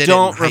normally never did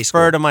don't it in high refer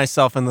school. to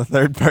myself in the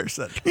third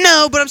person.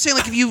 No, but I'm saying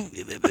like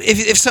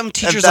if some If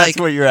teachers that's like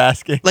what you're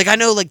asking. like I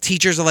know like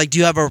teachers are like, do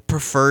you have a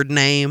preferred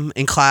name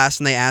in class?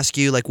 And they ask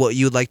you like what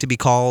you would like to be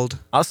called.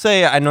 I'll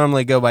say I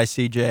normally go by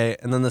CJ,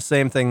 and then the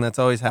same thing that's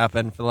always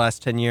happened for the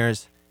last 10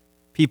 years.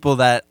 People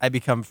that I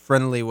become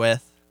friendly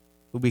with,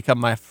 who become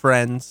my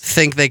friends.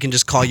 Think they can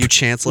just call you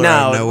Chancellor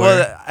out of No, nowhere?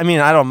 well, I mean,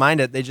 I don't mind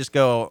it. They just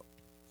go,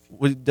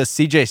 does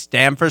CJ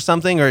stand for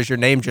something, or is your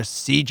name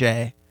just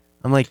CJ?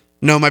 I'm like,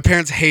 No, my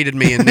parents hated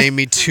me and named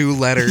me 2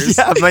 letters.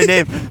 yeah,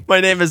 my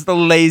name is the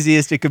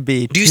laziest it could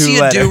be. Do you 2 see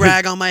a letters.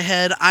 do-rag on my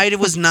head? I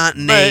was not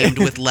named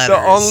with letters.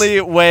 The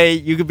only way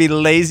you could be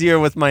lazier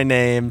with my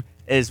name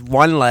is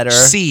 1 letter.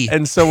 C.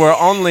 And so we're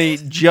only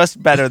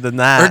just better than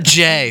that. or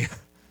J.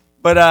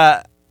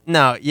 But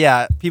no,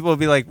 yeah. People will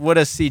be like, what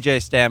does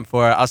CJ stand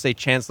for? I'll say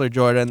Chancellor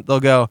Jordan. They'll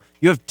go,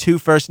 you have 2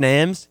 first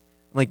names?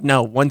 like,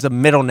 no, one's a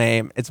middle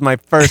name. It's my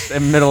first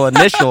and middle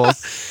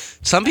initials.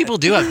 Some people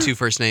do have 2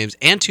 first names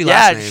and 2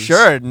 last names. Yeah,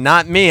 sure.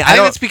 Not me. I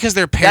think it's because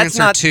their parents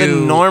are too... That's not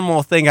the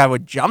normal thing I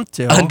would jump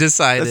to.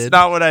 Undecided. That's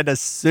not what I'd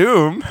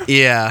assume.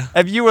 Yeah.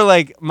 If you were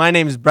like, my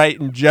name's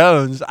Brighton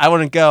Jones, I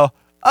wouldn't go,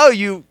 oh,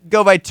 you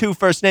go by 2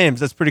 first names.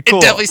 That's pretty cool.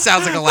 It definitely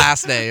sounds like a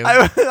last name.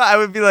 I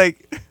would be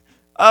like,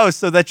 oh,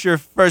 so that's your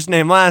first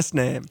name, last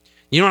name.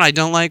 You know what I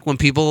don't like? When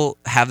people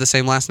have the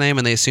same last name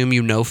and they assume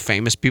you know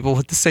famous people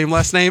with the same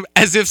last name,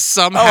 as if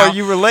somehow... Oh, are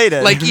you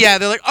related? Like, yeah,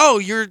 they're like, oh,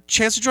 you're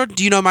Chancellor Jordan?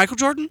 Do you know Michael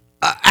Jordan?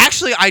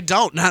 Actually, I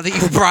don't, now that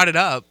you've brought it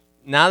up.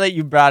 Now that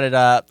you brought it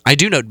up... I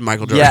do know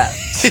Michael Jordan.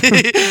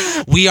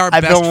 Yeah. We are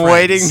I've best friends. been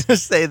waiting to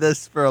say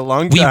this for a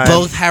long time. We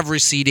both have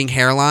receding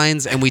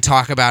hairlines, and we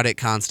talk about it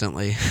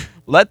constantly.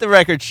 Let the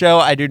record show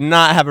I do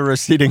not have a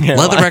receding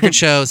hairline. Let the record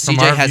show From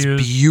CJ our has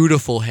views,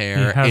 beautiful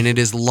hair, and it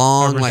is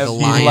long like a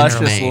lion's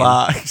luscious mane.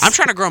 locks. I'm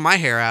trying to grow my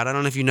hair out. I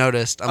don't know if you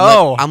noticed.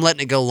 I'm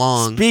letting it go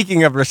long.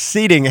 Speaking of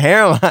receding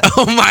hairline.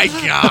 Oh, my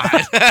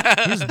God.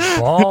 He's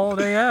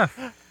bald AF.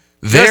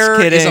 There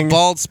Just is a kidding.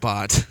 bald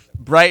spot.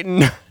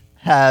 Brighton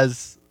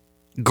has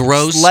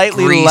Gross,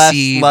 slightly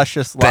greasy less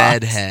luscious locks.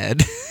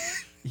 bedhead.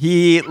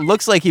 He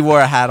looks like he wore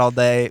a hat all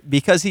day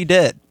because he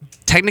did.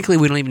 Technically,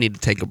 we don't even need to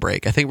take a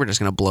break. I think we're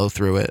just going to blow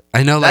through it.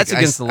 I know That's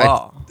against the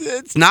law.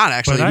 It's not,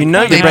 actually. But You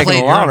know They you're breaking the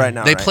played- law right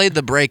now. They right? played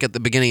the break at the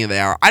beginning of the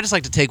hour. I just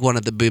like to take one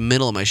at the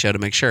middle of my show to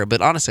make sure.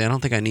 But honestly, I don't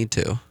think I need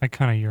to. I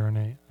kind of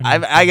urinate.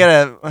 I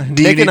gotta. Do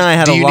you Nick need- and I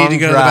had do a you long need to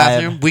go to the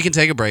drive bathroom? We can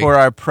take a break. for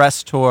our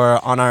press tour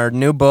on our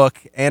new book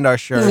and our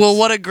shirts. Well,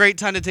 what a great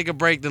time to take a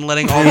break than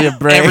letting Need a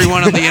break.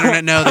 everyone on the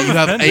internet know that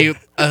you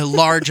have a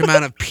large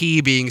amount of pee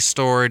being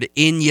stored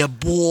in your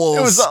balls.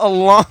 It was a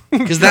long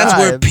Because that's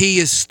where drive. pee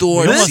is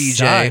stored, You almost CJ.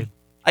 died.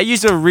 I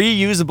use a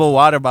reusable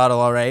water bottle,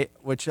 all right,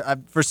 which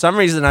for some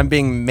reason I'm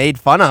being made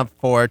fun of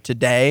for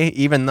today,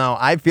 even though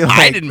I feel like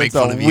I didn't make it's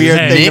fun a of you. weird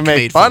Hey. thing to Nick make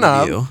made fun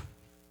of of. you.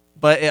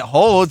 But it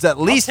holds at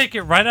I'll least take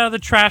it right out of the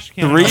trash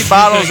can. 3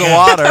 bottles of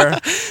water.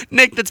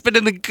 Nick, that's been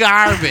in the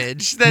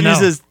garbage. That No.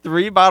 Uses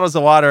 3 bottles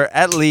of water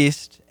at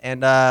least,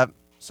 and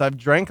so I've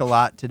drank a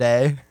lot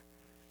today,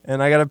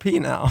 and I gotta pee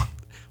now.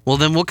 Well,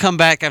 then we'll come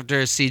back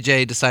after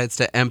CJ decides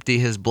to empty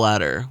his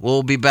bladder.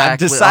 We'll be back. I've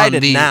decided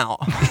on the, now.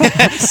 So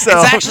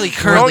It's actually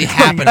currently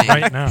happening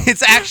right now.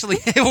 It's actually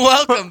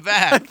welcome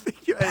back.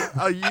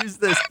 I'll use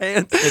this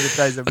hand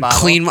sanitizer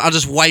bottle. I'll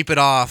just wipe it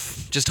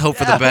off. Just hope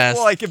for the best.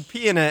 Well, I can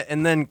pee in it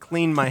and then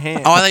clean my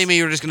hands. Oh, I thought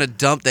you were just gonna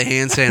dump the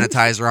hand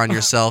sanitizer on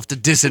yourself to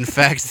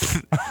disinfect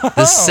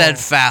the said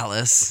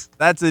phallus.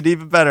 That's an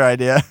even better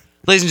idea.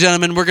 Ladies and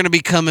gentlemen, we're gonna be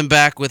coming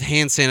back with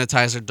hand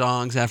sanitizer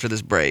dongs after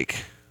this break.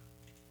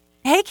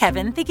 Hey,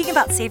 Kevin, thinking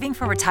about saving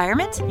for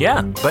retirement?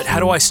 Yeah, but how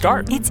do I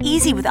start? It's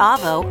easy with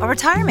Avo, a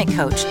retirement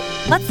coach.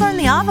 Let's learn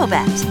the Avo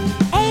bet.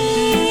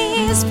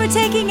 A is for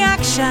taking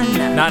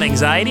action. Not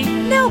anxiety?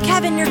 No,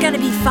 Kevin, you're gonna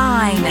be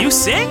fine. You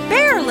sing?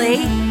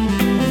 Barely.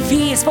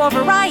 V is for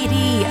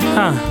variety.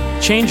 Huh.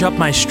 Change up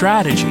my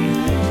strategy.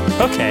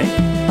 Okay.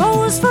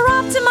 O is for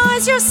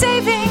optimize your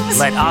savings.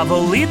 Let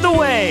Avo lead the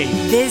way.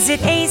 Visit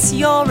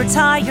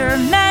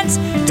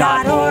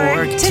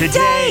aceyourretirement.org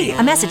today.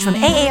 A message from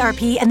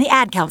AARP and the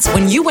Ad Council.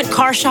 When you went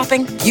car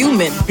shopping, you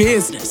meant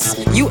business.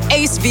 You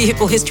aced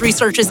vehicle history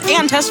searches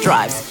and test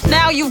drives.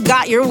 Now you've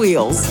got your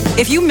wheels.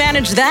 If you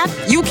manage that,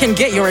 you can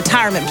get your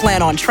retirement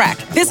plan on track.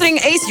 Visiting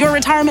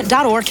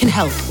aceyourretirement.org can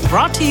help.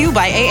 Brought to you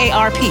by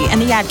AARP and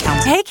the Ad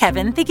Council. Hey,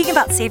 Kevin, thinking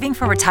about saving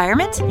for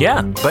retirement?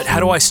 Yeah, but how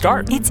do I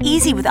start? It's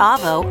easy with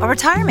Avo, a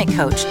retirement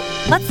coach.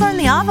 Let's learn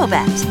the Avo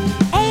bet.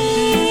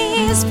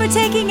 A is for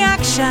taking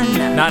action.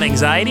 Not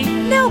anxiety?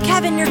 No,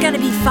 Kevin, you're gonna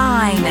be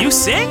fine. You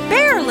sing?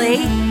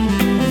 Barely.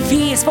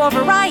 V is for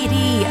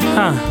variety.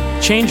 Huh.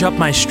 Change up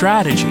my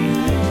strategy.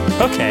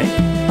 Okay.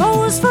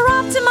 O is for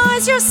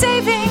optimize your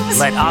savings.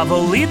 Let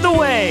Avo lead the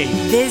way.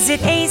 Visit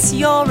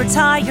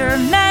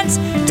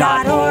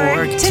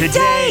aceyourretirement.org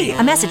today.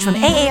 A message from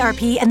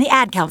AARP and the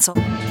Ad Council.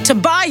 To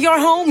buy your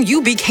home,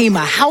 you became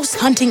a house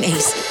hunting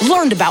ace.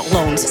 Learned about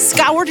loans,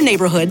 scoured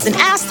neighborhoods, and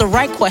asked the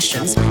right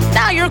questions.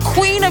 Now you're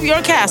queen of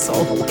your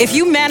castle. If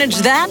you manage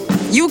that,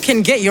 you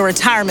can get your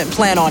retirement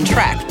plan on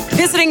track.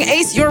 Visiting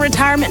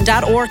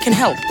aceyourretirement.org can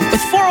help. With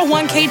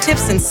 401k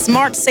tips and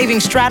smart saving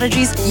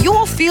strategies,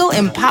 you'll feel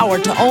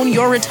empowered to own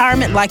your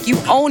retirement like you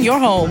own your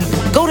home.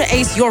 Go to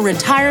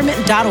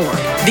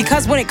aceyourretirement.org.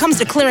 Because when it comes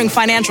to clearing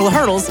financial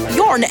hurdles,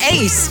 you're an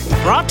ace.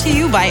 Brought to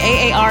you by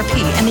AARP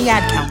and the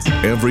Ad Council.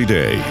 Every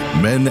day,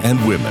 men and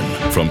women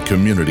from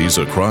communities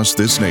across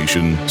this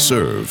nation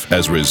serve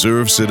as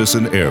Reserve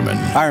Citizen Airmen.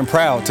 I am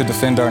proud to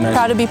defend our nation.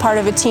 Proud to be part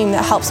of a team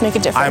that helps make a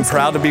difference. I am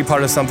proud to be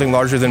part of something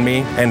larger than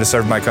me and to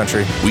serve my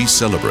country. We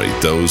celebrate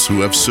those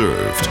who have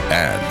served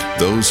and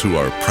those who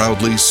are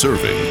proudly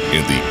serving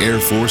in the Air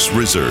Force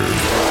Reserve.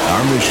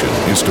 Our mission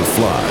is to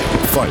fly,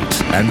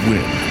 fight, and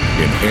win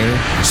in air,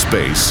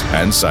 space,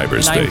 and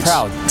cyberspace. I am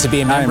proud to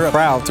be a member. I am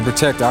proud to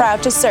protect our...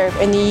 Proud to serve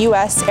in the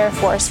U.S. Air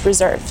Force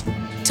Reserve.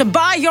 To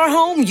buy your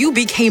home, you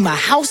became a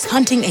house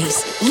hunting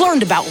ace.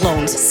 Learned about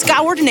loans,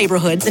 scoured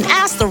neighborhoods, and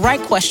asked the right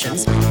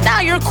questions.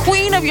 Now you're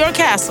queen of your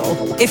castle.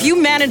 If you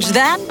manage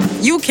that,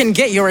 you can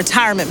get your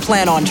retirement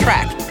plan on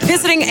track.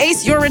 Visiting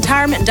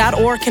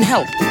aceyourretirement.org can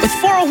help. With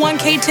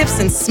 401k tips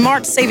and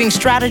smart saving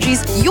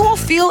strategies, you'll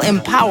feel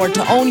empowered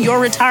to own your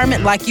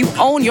retirement like you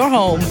own your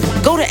home.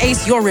 Go to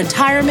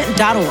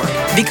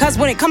aceyourretirement.org. Because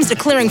when it comes to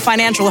clearing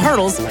financial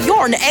hurdles,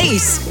 you're an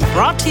ace.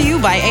 Brought to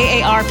you by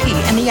AARP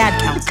and the Ad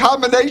Council.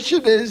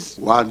 Combination is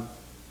 1,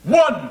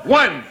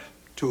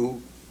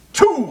 2,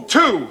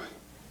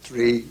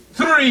 3,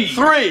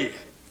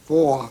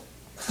 4,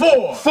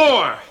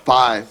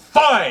 5.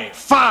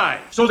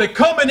 So the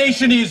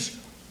combination is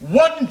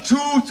 1,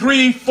 2,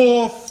 3,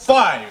 4,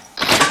 5.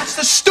 That's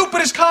the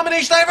stupidest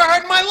combination I ever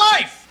heard in my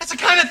life. That's the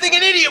kind of thing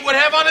an idiot would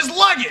have on his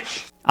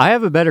luggage. I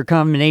have a better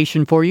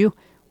combination for you.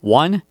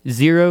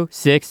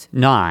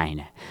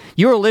 1069.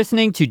 You're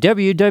listening to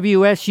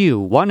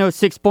WWSU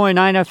 106.9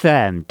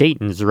 FM,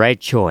 Dayton's right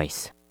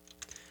choice.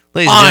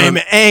 I'm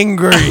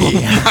angry.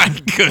 Oh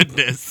my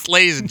goodness.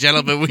 Ladies and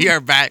gentlemen, we are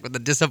back with the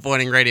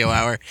Disappointing Radio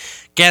Hour.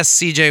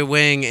 Guests CJ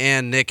Wing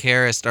and Nick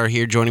Harrist are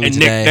here joining me And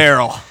today. Nick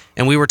Darrell.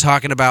 And we were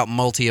talking about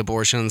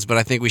multi-abortions, but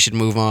I think we should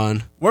move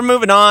on. We're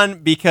moving on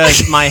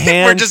because my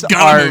hands We're just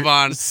gonna are move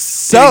on.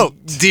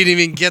 soaked. Didn't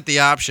even get the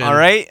option. All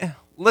right?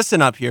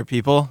 Listen up here,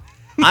 people.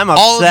 I'm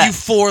upset. All of you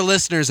 4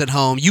 listeners at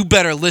home, you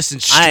better listen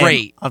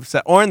straight. I'm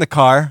upset. Or in the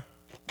car.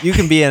 You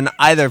can be in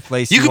either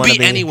place. You could wanna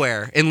be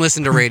anywhere and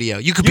listen to radio.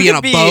 You could be in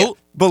a boat.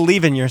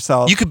 Believe in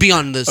yourself. You could be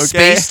on the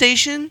space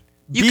station.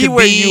 You Be could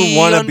where be you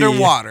wanna be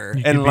underwater.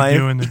 in life.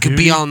 You could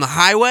be on the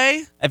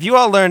highway. If you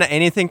all learn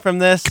anything from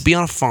this, be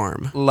on a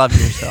farm. Love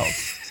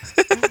yourselves.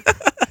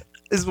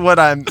 Is what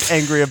I'm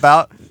angry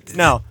about.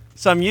 No.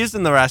 So I'm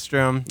using the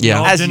restroom.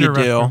 Yeah. As you do.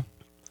 Restroom.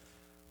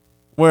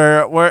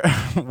 Where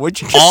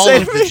would you just All say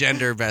of to the me?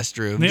 gender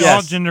restroom. The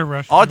all-gender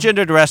restroom. All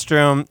gendered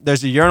restroom.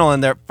 There's a urinal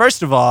in there.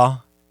 First of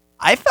all,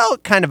 I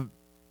felt kind of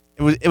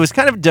it was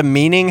kind of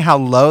demeaning how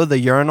low the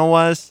urinal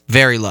was.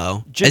 Very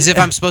low. As if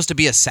I'm supposed to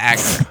be a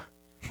sagger.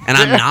 And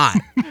I'm not.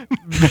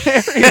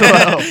 Very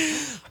low.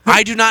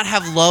 I do not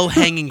have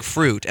low-hanging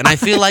fruit. And I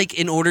feel like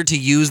in order to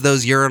use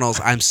those urinals,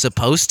 I'm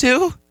supposed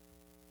to.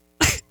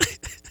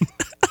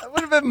 I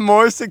would have been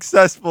more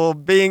successful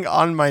being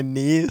on my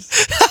knees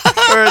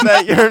for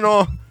that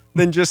urinal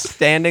than just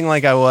standing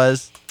like I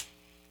was.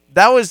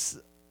 That was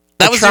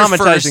That was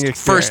traumatizing your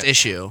experience. first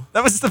issue.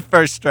 That was the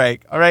first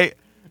strike, all right?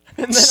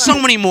 And then So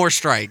many more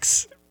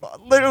strikes.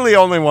 literally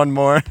only one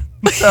more.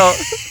 So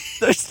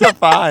they're still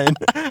fine.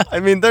 I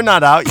mean, they're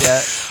not out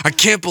yet. I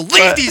can't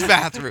believe these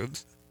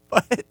bathrooms.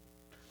 But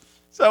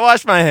so I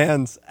wash my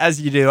hands as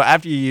you do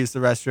after you use the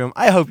restroom.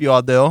 I hope you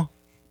all do.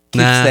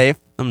 Keep Nah, safe.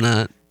 I'm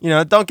not. You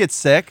know, don't get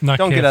sick. Not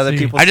Don't get other KFC.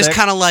 people I sick. just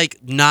kind of like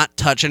not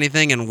touch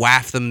anything and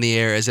waft them in the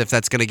air as if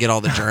that's going to get all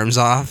the germs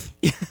off.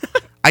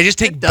 I just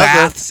take doesn't.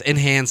 baths and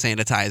hand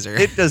sanitizer.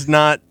 It does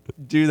not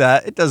do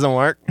that. It doesn't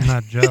work.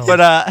 Not gel.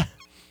 But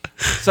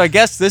so I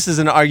guess this is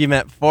an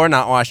argument for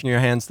not washing your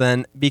hands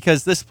then,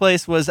 because this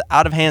place was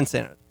out of hand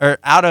sanitizer or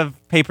out of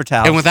paper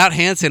towels. And without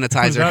hand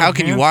sanitizer, Without how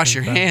can you hand wash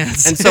your sanitizer.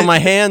 hands? And so my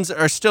hands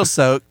are still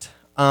soaked.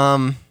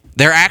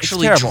 They're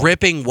actually terrible.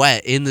 dripping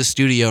wet in the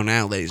studio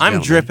now, ladies and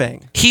I'm gentlemen.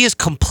 dripping. He is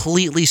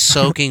completely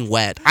soaking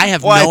wet. I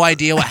have What? no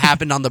idea what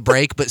happened on the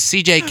break, but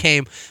CJ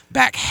came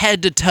back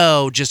head to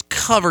toe, just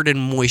covered in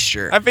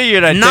moisture. I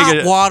figured I'd Not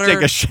take a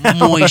water, shower.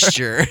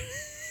 moisture.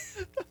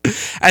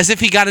 As if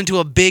he got into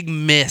a big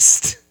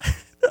mist.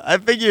 I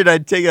figured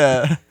I'd take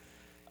a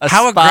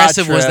How spa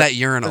aggressive was trip, that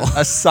urinal?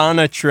 A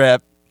sauna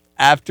trip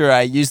after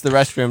I used the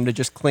restroom to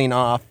just clean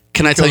off.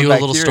 Can I tell kill you a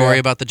little bacteria. story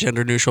about the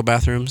gender-neutral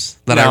bathrooms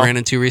that No. I ran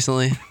into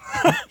recently?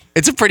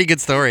 It's a pretty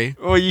good story.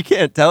 Well, you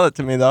can't tell it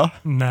to me though.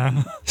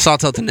 Nah. So I'll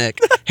tell it to Nick.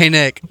 Hey,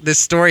 Nick, this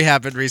story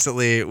happened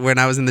recently when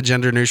I was in the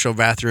gender-neutral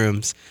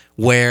bathrooms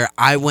where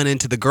I went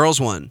into the girls'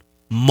 one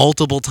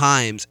multiple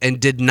times and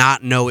did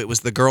not know it was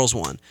the girls'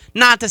 one.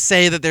 Not to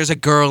say that there's a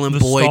girl and The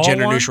boy stall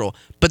gender-neutral,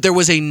 but there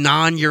was a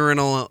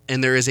non-urinal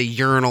and there is a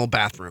urinal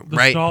bathroom, The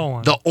right? stall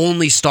one. The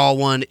only stall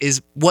one is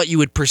what you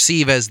would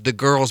perceive as the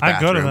girls' I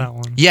bathroom. go to that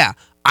one. Yeah.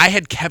 I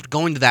had kept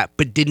going to that,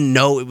 but didn't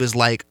know it was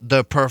like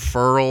the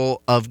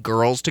preferral of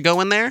girls to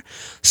go in there.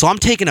 So I'm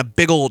taking a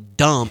big old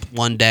dump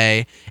one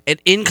day, and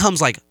in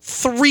comes like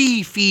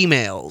 3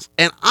 females.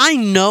 And I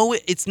know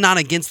it's not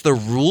against the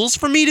rules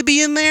for me to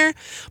be in there,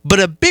 but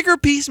a bigger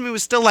piece of me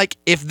was still like,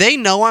 if they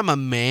know I'm a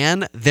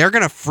man, they're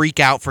going to freak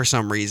out for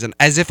some reason,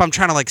 as if I'm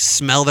trying to like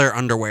smell their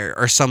underwear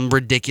or some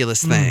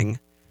ridiculous thing.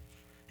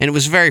 And it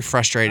was very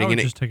frustrating. I would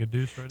And just take a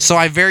deuce right so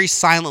I very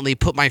silently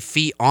put my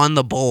feet on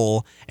the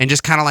bowl and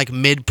just kind of like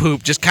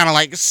mid-poop, just kind of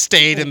like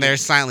stayed in there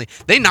silently.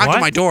 They knocked What?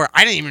 on my door.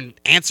 I didn't even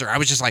answer. I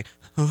was just like,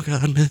 oh,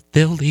 God,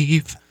 they'll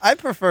leave. I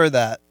prefer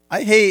that.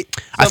 I hate.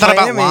 I so thought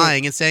about Miami-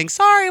 lying and saying,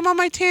 sorry, I'm on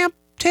my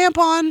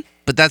tampon.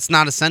 But that's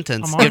not a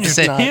sentence. I'm You on have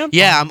to your say, tampon?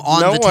 yeah, I'm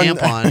on No the one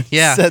tampon.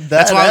 Yeah. said that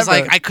That's why I was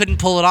ever. like, I couldn't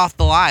pull it off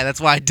the lie. That's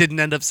why I didn't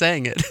end up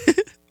saying it.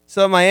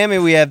 So in Miami,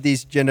 we have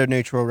these gender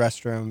neutral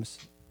restrooms,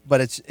 but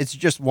it's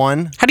just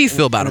one. How do you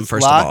feel about them, it's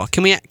first locked. of all?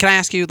 Can I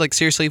ask you, like,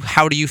 seriously,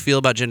 how do you feel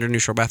about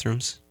gender-neutral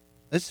bathrooms?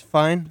 It's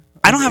fine.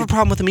 I don't have a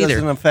problem with them either.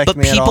 Doesn't affect but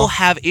me at people all.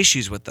 have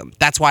issues with them.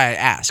 That's why I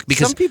ask.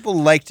 Because some people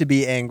like to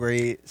be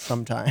angry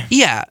sometimes.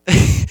 Yeah.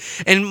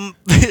 And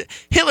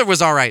Hitler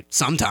was all right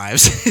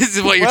sometimes,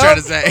 is what you're Well,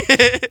 trying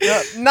to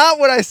say. Not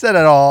what I said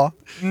at all.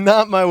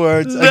 Not my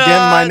words. Again,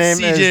 my name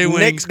CJ is Nick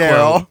Wings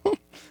Darrell.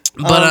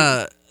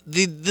 But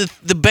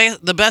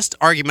the best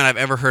argument I've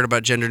ever heard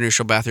about gender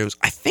neutral bathrooms,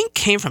 I think,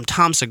 came from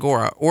Tom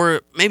Segura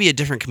or maybe a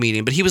different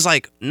comedian. But he was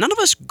like, none of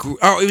us grew.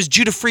 Oh, it was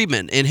Judah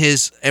Friedman in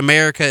his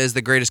 "America is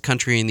the Greatest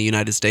Country in the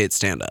United States"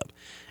 stand up,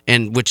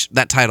 and which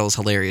that title is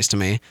hilarious to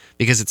me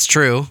because it's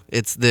true.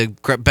 It's the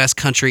best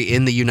country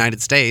in the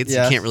United States.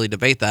 Yes. You can't really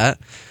debate that.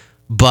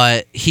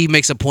 But he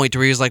makes a point to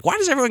where he was like, why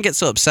does everyone get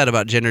so upset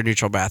about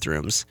gender-neutral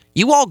bathrooms?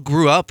 You all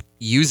grew up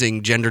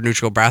using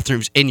gender-neutral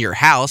bathrooms in your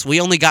house.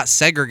 We only got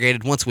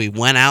segregated once we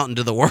went out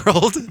into the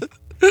world.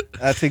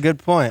 That's a good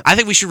point. I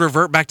think we should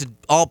revert back to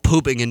all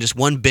pooping in just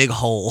one big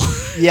hole.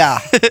 Yeah.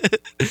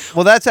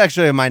 Well, that's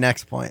actually my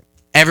next point.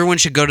 Everyone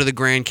should go to the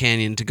Grand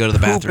Canyon to go to the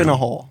bathroom. Poop in a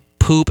hole.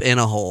 Poop in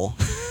a hole.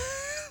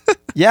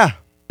 Yeah.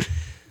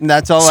 And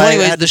that's all So I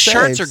anyways, had the to say.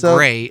 shirts are So,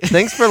 great.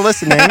 Thanks for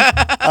listening.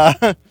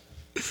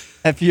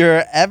 If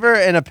you're ever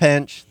in a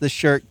pinch, the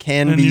shirt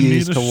can Then be you need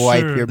used a to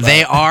wipe shirt. your butt.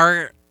 They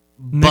are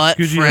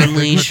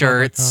butt-friendly NickGucci@quickworkout.com.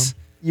 shirts.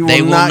 You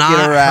They will will not not get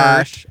a hurt.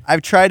 rash.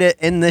 I've tried it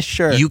in this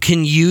shirt. You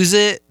can use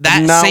it.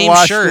 That not same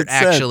washed shirt, it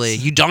since. actually.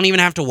 You don't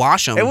even have to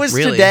wash them. It was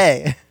really.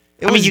 today.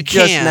 It I mean, was you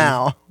just can.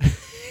 now.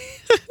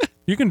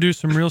 You can do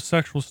some real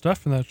sexual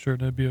stuff in that shirt.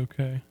 That'd be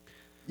okay.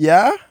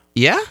 Yeah?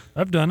 Yeah?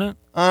 I've done it.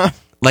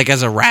 Like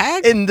as a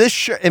rag? In this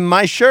shirt, in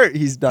my shirt,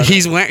 he's done.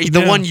 He's it. wearing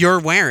the one you're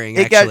wearing,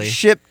 It actually. got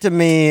shipped to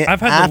me. I've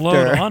had after. the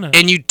load on it.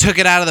 And you took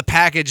it out of the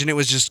package and it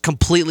was just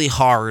completely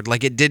hard.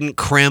 Like it didn't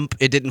crimp,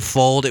 it didn't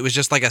fold. It was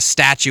just like a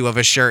statue of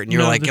a shirt. And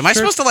you're No, like, the am I shirt-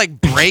 supposed to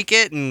like break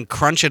it and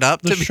crunch it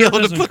up The to be shirt able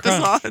to doesn't put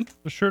crunch. this on?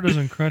 The shirt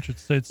doesn't crunch. It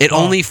stays It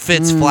soft. only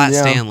fits flat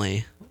yeah.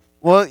 Stanley.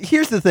 Well,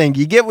 here's the thing: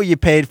 you get what you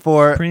paid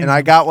for, Premium. and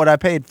I got what I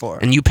paid for.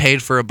 And you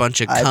paid for a bunch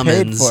of I paid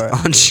Cummins for it.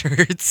 on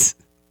shirts.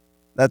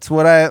 That's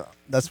what I got.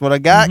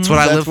 That's what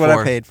I live what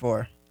for. I paid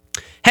for.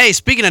 Hey,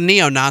 speaking of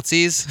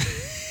neo-Nazis,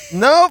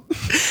 Nope,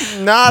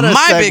 not a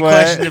my segue. big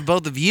question to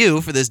both of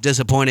you for this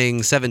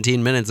disappointing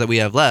 17 minutes that we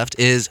have left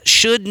is,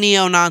 should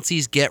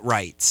neo-Nazis get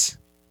rights?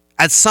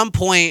 At some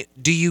point,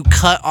 do you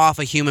cut off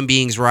a human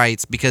being's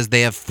rights because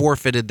they have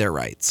forfeited their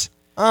rights?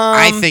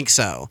 I think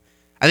so.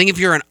 I think if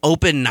you're an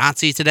open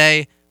Nazi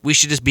today, we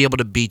should just be able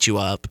to beat you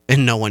up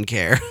and no one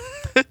care.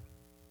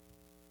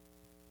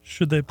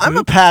 Should they? I'm a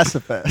poop?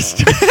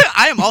 pacifist,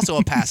 I am also a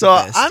so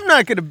pacifist. I'm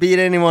not going to beat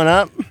anyone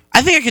up.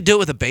 I think I could do it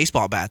with a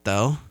baseball bat,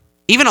 though.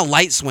 Even a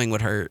light swing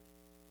would hurt.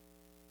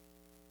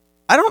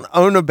 I don't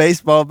own a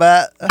baseball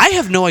bat. I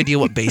have no idea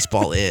what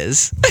baseball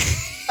is.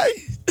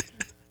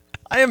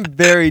 I am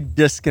very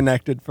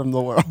disconnected from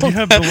the world. You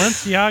have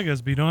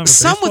Balenciagas, but you don't have a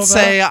Some baseball would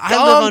say bat? I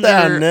Calm live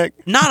down, under Nick.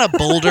 not a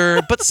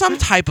boulder, but some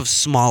type of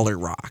smaller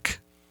rock.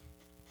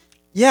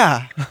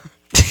 Yeah,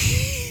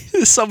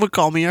 Some would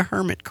call me a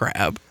hermit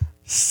crab.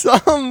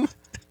 some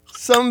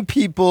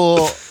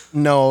people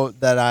know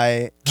that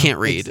I Can't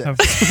read.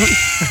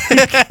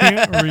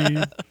 Can't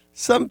read.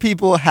 Some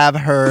people have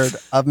heard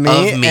of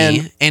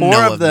me, and four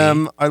know of of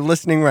them are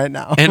listening right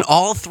now. And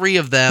all three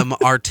of them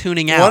are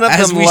tuning out One of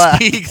as them we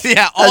left. speak.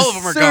 Yeah, all of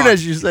them are As soon gone.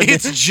 as you said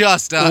it's that.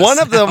 just us. One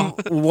of now.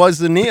 them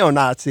was a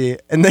neo-Nazi,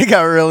 and they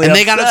got really and upset.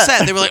 they got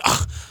upset. They were like,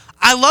 "Oh,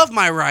 I love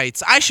my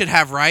rights. I should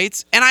have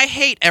rights, and I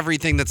hate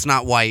everything that's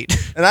not white."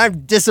 And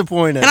I'm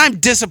disappointed. And I'm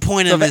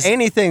disappointed So in if this.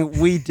 anything,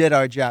 we did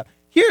our job.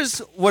 Here's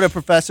what a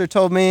professor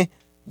told me: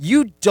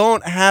 you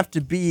don't have to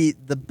be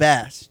the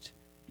best.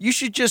 You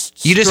should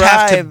just You just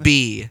have to strive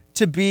be.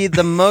 to be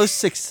the most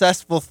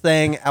successful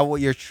thing at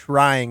what you're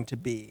trying to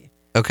be.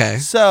 Okay.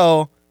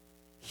 So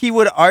he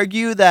would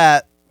argue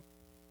that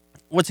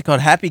what's it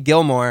called? Happy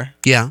Gilmore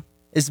Yeah.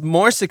 is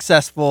more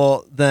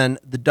successful than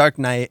The Dark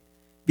Knight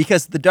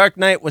because The Dark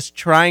Knight was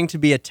trying to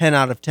be a 10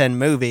 out of 10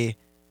 movie,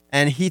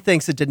 and he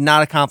thinks it did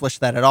not accomplish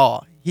that at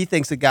all. He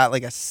thinks it got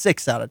like a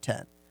 6 out of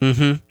 10.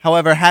 Mm-hmm.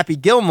 However, Happy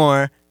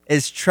Gilmore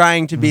is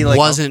trying to be like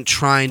Wasn't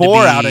trying to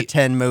 4 be out of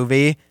 10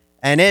 movie,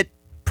 and it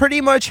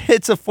pretty much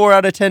hits a 4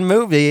 out of 10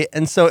 movie,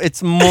 and so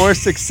it's more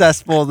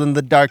successful than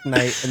The Dark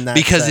Knight in that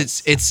because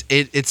sense.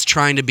 it's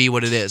trying to be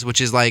what it is, which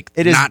is like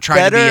It is not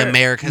trying to better- be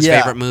America's yeah.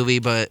 favorite movie,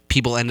 but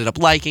people ended up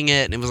liking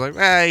it, and it was like,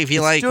 if you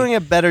It's like. doing a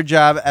better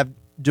job at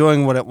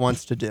doing what it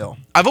wants to do.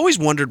 I've always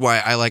wondered why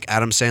I like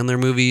Adam Sandler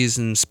movies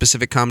and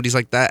specific comedies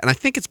like that, and I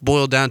think it's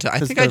boiled down to I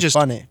 'Cause think they're I just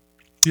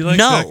Do you like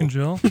No. Jack and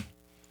Jill?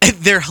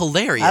 they're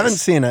hilarious. I haven't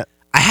seen it.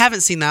 I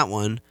haven't seen that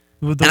one,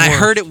 I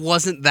heard it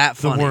wasn't that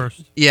funny. The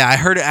worst. Yeah, I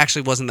heard it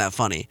actually wasn't that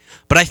funny.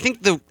 But I think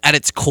at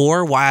its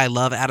core, why I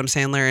love Adam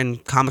Sandler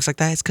and comics like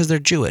that is because they're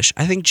Jewish.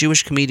 I think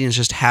Jewish comedians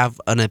just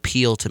have an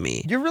appeal to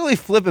me. You're really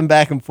flipping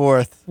back and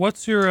forth.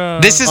 What's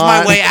your... This is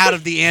my way out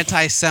of the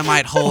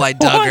anti-Semite hole I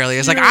dug earlier.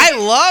 It's like, I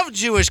love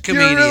Jewish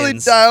comedians. You're really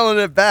dialing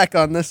it back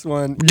on this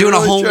one. Doing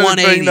really a whole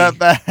 180. Bring that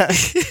back.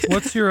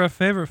 What's your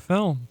favorite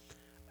film?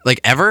 Like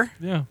ever?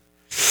 Yeah.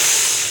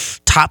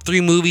 Top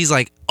 3 movies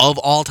like of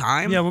all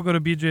time? Yeah, we'll go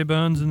to BJ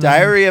Bones and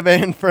Diary of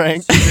Anne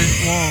Frank.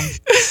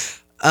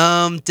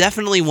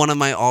 Definitely one of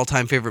my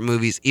all-time favorite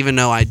movies, even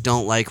though I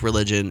don't like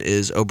religion,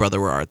 is Oh Brother,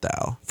 Where Art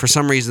Thou? For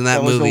some reason,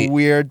 that movie was a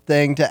weird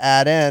thing to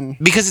add in.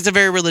 because it's a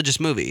very religious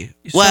movie.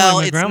 Well,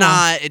 it's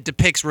not. It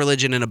depicts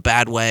religion in a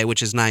bad way,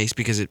 which is nice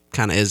because it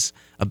kind of is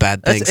a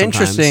bad thing. That's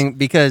sometimes. interesting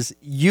because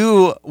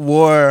you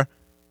wore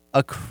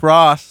a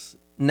cross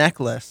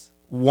necklace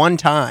one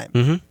time.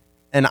 Mm-hmm.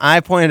 And I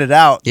pointed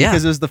out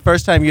because it was the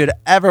first time you had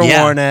ever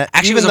worn it.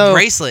 Actually, it was a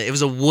bracelet. It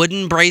was a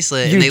wooden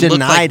bracelet, and they looked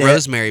like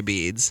rosemary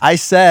beads. I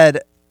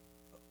said,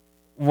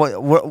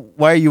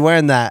 why are you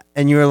wearing that?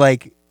 And you were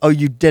like, oh,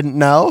 you didn't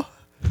know?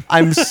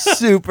 I'm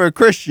super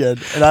Christian,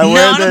 and I wear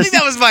this. I don't think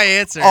that was my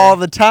answer. All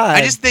the time.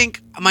 I just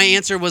think my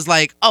answer was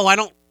like, oh, I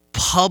don't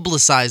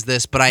publicize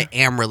this, but I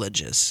am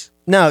religious.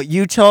 No,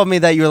 you told me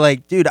that you were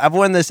like, dude, I've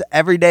worn this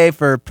every day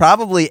for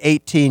probably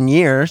 18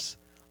 years.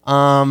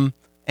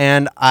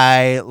 And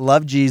I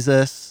love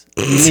Jesus.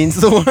 He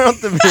means the world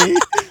to me.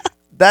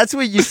 That's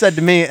what you said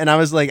to me. And I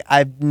was like,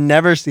 I've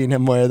never seen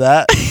him wear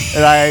that.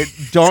 And I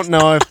don't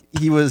know if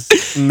he was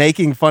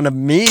making fun of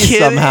me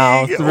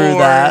somehow through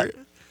that.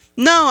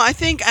 No, I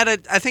think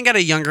at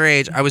a younger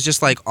age, I was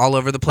just like all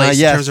over the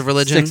place in terms of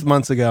religion. 6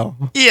 months ago.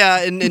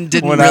 Yeah, and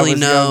didn't really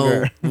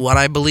know what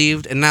I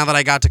believed. And now that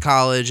I got to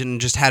college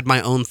and just had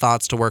my own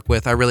thoughts to work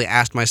with, I really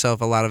asked myself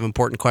a lot of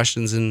important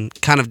questions and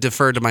kind of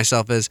deferred to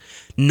myself as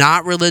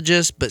not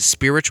religious, but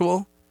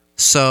spiritual.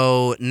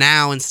 So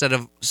now instead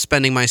of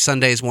spending my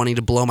Sundays wanting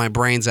to blow my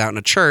brains out in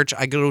a church,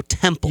 I go to a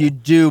temple. You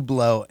do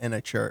blow in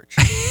a church.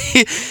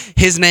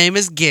 His name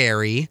is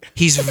Gary.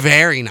 He's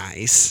very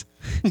nice.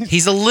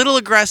 He's a little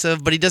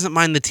aggressive, but he doesn't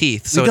mind the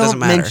teeth, so it doesn't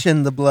matter. Don't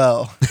mention the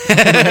blow.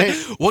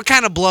 What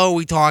kind of blow are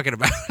we talking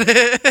about?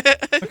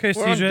 Okay,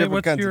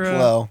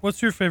 CJ,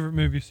 what's your favorite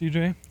movie,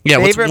 CJ? Yeah,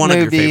 what's one of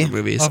your favorite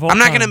movies? I'm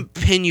not going to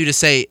pin you to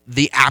say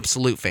the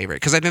absolute favorite,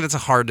 because I think that's a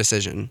hard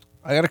decision.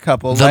 I got a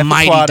couple. The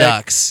Mighty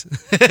Ducks.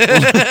 Love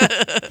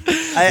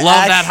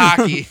that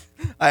hockey.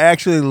 I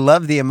actually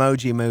love the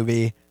Emoji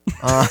Movie.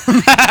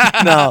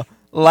 No,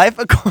 Life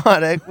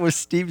Aquatic with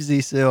Steve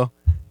Zissou.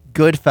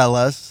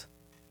 Goodfellas.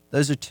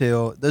 Those are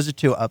two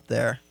up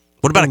there.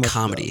 What about a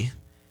comedy?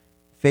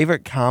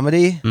 Favorite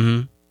comedy?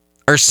 Mm-hmm.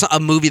 Or a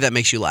movie that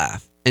makes you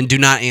laugh. And do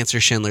not answer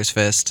Schindler's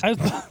Fist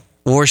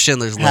or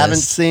Schindler's List. Haven't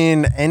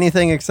seen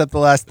anything except the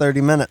last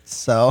 30 minutes,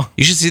 so.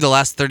 You should see the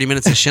last 30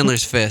 minutes of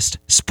Schindler's Fist.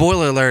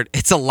 Spoiler alert,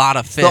 it's a lot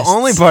of fists. The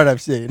only part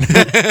I've seen.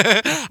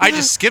 I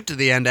just skipped to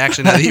the end,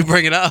 actually, now that you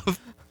bring it up.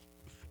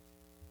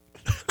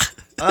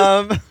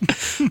 I'm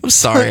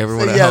sorry,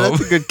 everyone at home.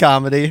 That's a good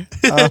comedy.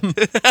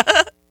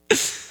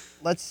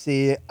 Let's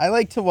see. I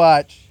like to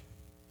watch.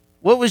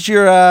 What was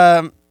your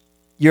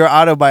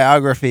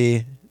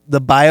autobiography?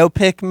 The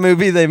biopic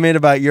movie they made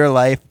about your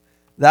life.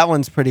 That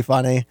one's pretty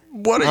funny.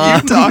 What are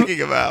you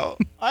talking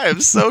about? I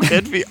am so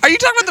confused. Are you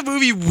talking about the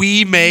movie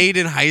we made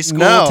in high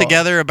school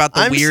together about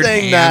the weird hand? I'm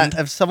saying that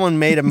if someone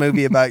made a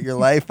movie about your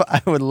life,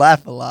 I would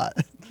laugh a lot.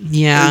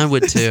 Yeah, I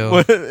would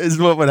too. Is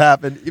what would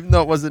happen, even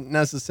though it wasn't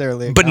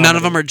necessarily. But none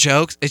of them are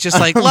jokes. It's just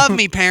like, love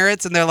me,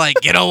 parents, and they're like,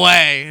 get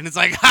away, and it's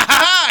like, ha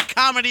ha,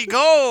 comedy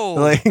gold.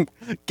 Like,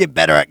 get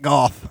better at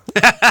golf.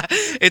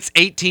 It's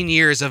 18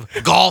 years of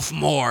golf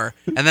more,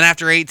 and then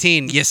after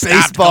 18, you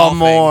stopped baseball golfing.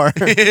 More.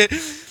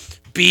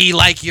 Be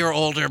like your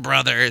older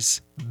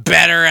brothers,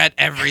 better at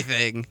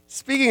everything.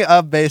 Speaking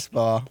of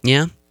baseball,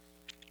 yeah,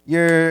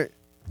 your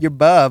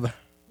bub,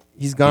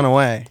 he's gone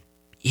away.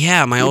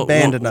 Yeah,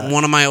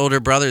 one of my older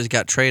brothers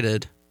got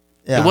traded.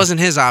 Yeah. It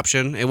wasn't his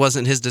option. It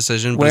wasn't his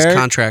decision, but his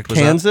contract was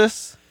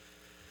Kansas? Up.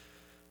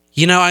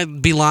 You know,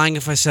 I'd be lying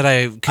if I said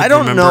I could remember. I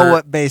don't know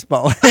what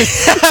baseball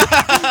is.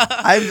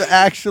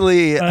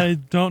 I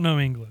don't know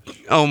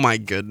English. Oh, my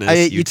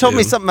goodness. You told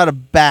me something about a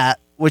bat,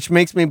 which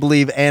makes me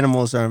believe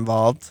animals are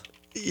involved.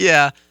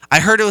 Yeah. I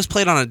heard it was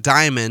played on a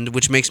diamond,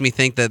 which makes me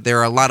think that there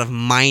are a lot of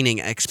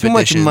mining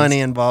expeditions. Too much money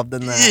involved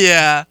in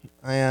that.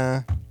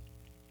 Yeah.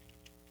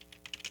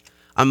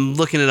 I'm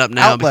looking it up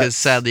now because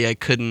sadly I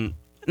couldn't.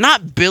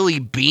 Not Billy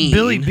Bean.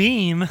 Billy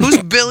Bean?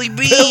 Who's Billy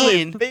Bean?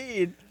 Billy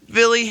Bean.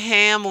 Billy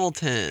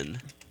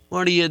Hamilton.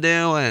 What are you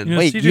doing?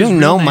 Wait, you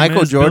know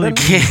Michael Jordan?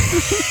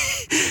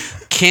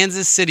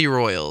 Kansas City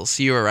Royals.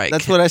 You were right.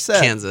 That's what I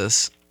said.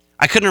 Kansas.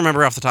 I couldn't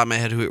remember off the top of my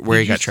head where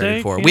he got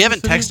traded for. We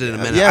haven't texted in a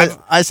minute. Yeah,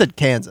 I said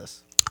Kansas.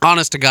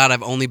 Honest to God,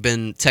 I've only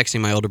been texting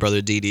my older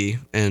brother Didi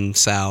and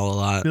Sal a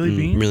lot. Billy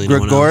Bean? Really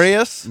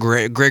Gregorius?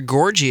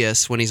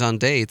 Gregorgius when he's on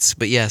dates.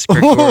 But yes,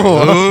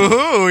 Gregorius.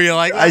 Ooh, you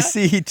like that? I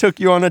see he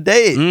took you on a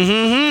date.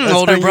 Mm-hmm.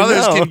 Older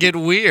brothers can get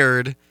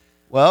weird.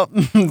 Well,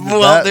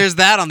 there's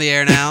that on the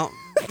air now.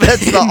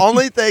 That's the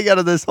only thing out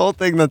of this whole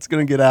thing that's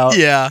going to get out.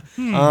 Yeah.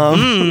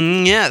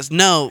 Yes.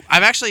 No,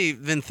 I've actually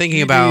been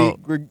thinking about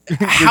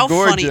how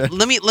funny.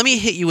 Let me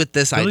hit you with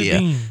this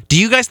idea. Do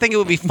you guys think it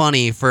would be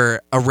funny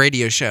for a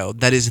radio show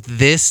that is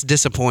this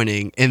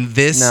disappointing and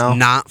this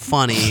not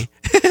funny?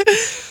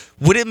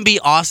 Would it be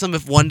awesome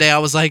if one day I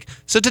was like,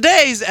 so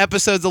today's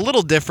episode's a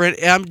little different.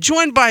 I'm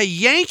joined by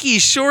Yankee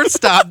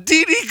shortstop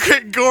Didi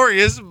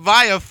Gregorius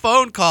via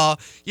phone call.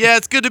 Yeah,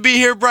 it's good to be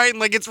here, Brighton.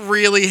 Like, it's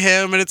really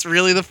him and it's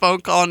really the phone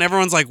call. And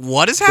everyone's like,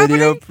 what is happening?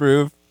 Video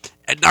proof.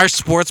 Our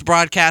sports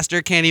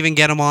broadcaster can't even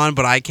get him on,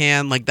 but I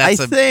can. Like, that's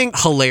a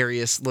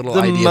hilarious little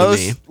idea to me. The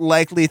most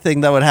likely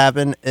thing that would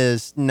happen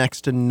is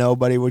next to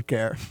nobody would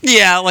care.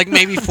 Yeah, like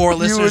maybe 4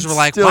 listeners were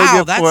like,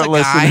 wow, that's a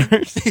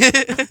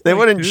guy. They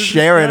wouldn't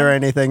share it or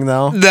anything,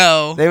 though.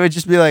 No. They would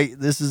just be like,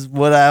 this is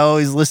what I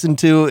always listen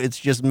to. It's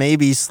just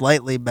maybe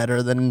slightly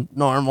better than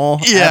normal.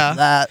 Yeah.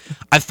 That.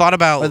 I thought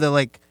about... Or they're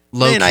like,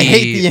 low-key. Man, I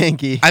hate the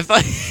Yankees. I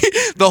thought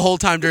the whole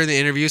time during the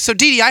interview. So,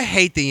 Didi, I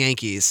hate the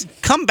Yankees.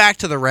 Come back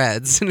to the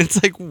Reds. And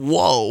it's like,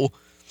 whoa.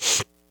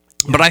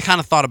 But I kind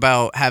of thought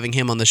about having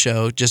him on the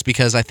show just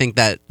because I think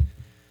that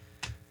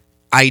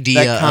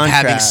idea of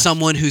having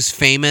someone who's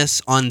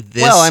famous on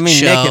this show.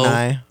 Nick and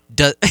I.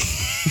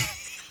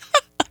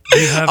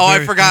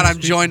 I forgot I'm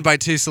joined by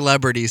 2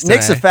 celebrities today.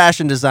 Nick's a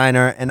fashion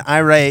designer, and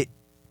I write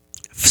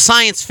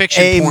science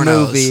fiction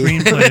pornos. Movie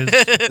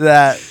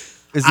that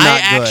is not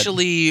I good.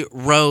 actually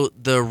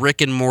wrote the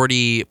Rick and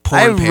Morty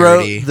porn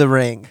parody. I wrote The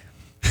Ring.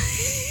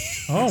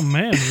 Oh,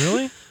 man,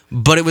 really?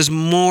 But it was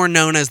more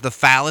known as the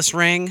Phallus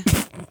Ring.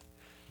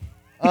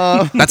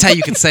 That's how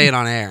you can say it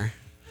on air.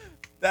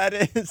 That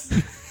is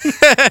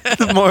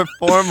the more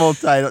formal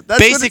title. That's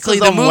basically,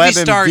 the movie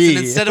starts, and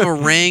instead of a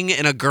ring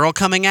and a girl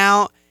coming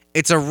out,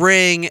 it's a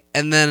ring,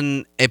 and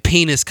then a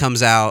penis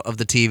comes out of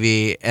the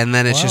TV, and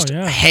then it's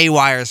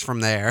haywires from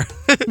there.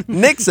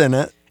 Nick's in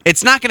it.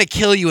 It's not going to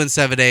kill you in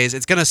 7 days.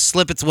 It's going to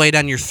slip its way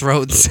down your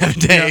throat in 7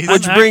 days.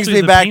 Which brings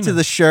me back to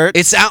the shirt.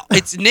 It's out.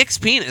 It's Nick's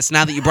penis.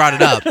 Now that you brought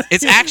it up,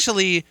 it's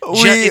actually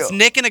it's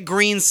Nick in a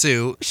green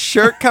suit.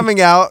 Shirt coming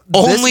out.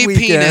 Only this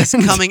penis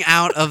coming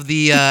out of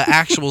the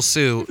actual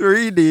suit.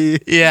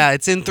 3D. Yeah,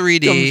 it's in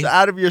 3D. Comes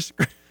out of your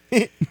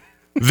screen.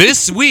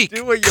 This week,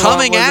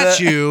 coming at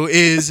you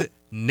is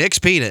Nick's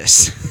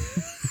penis.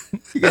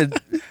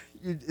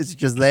 It's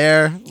just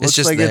there. It's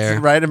just there.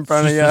 It's right in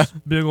front of you.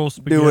 Big old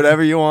spaghetti. Do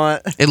whatever you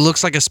want. It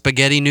looks like a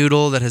spaghetti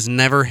noodle that has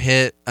never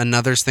hit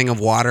another's thing of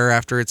water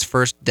after its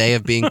first day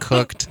of being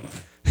cooked.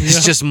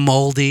 It's just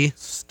moldy.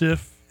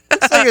 Stiff.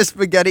 It's like a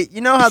spaghetti.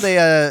 You know how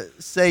they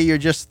say you're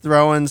just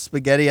throwing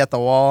spaghetti at the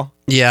wall?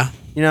 Yeah.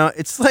 You know,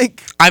 it's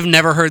like... I've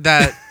never heard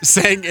that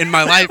saying in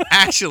my life,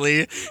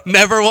 actually.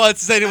 Never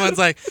once anyone's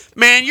like,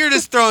 man, you're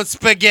just throwing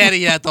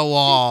spaghetti at the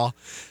wall.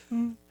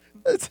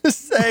 It's a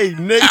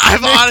saying. Nick,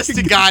 I've honest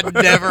to God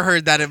never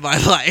heard that in my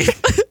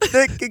life.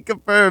 Nick can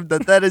confirm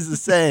that is a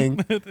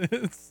saying. It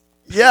is.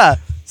 Yeah.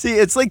 See,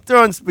 it's like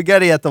throwing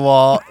spaghetti at the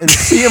wall and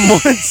seeing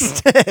what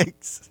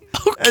sticks.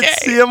 Okay. And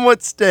seeing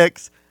what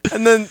sticks.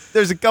 And then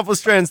there's a couple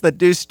strands that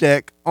do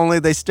stick, only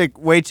they stick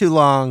way too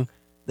long.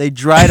 They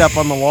dried up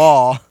on the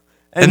wall.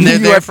 And they're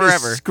you there have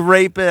forever. To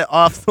scrape it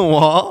off the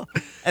wall.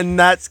 And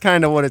that's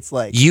kind of what it's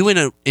like. You,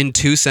 in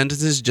 2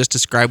 sentences, just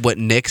describe what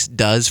Nick's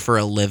does for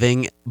a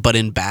living, but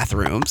in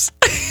bathrooms.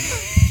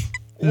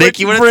 Nick,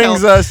 you want to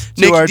tell us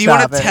to Nick, our do you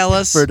want to topic tell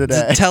us for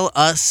today? Tell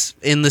us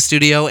in the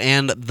studio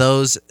and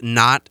those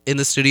not in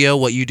the studio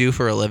what you do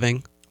for a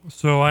living?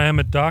 So I am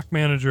a dock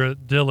manager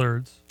at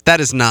Dillard's.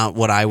 That is not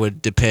what I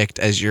would depict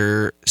as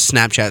your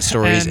Snapchat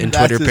stories and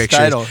Twitter his pictures.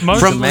 title.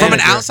 From an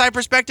outside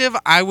perspective,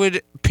 I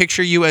would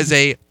picture you as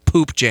a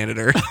poop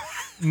janitor.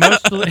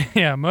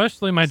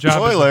 Mostly my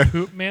job is a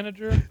poop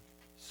manager.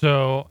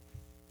 So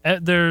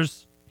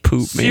there's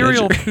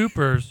serial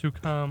poopers who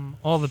come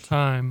all the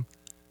time,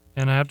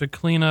 and I have to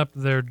clean up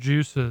their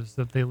juices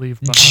that they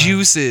leave behind.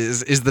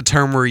 Juices is the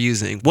term we're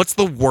using. What's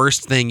the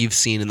worst thing you've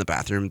seen in the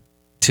bathroom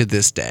to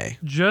this day?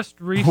 Just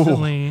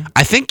recently.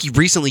 I think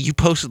recently you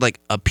posted like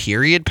a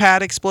period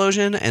pad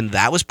explosion, and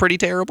that was pretty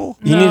terrible.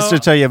 He needs to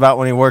tell you about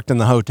when he worked in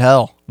the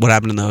hotel. What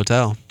happened in the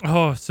hotel?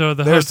 Oh, so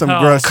There's hotel.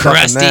 some gross stuff in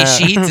Crusty there.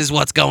 sheets is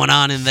what's going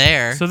on in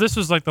there. So this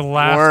was like the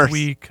last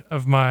week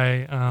of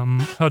my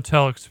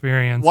hotel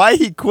experience. Why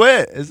he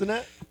quit, isn't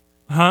it?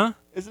 Huh?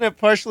 Isn't it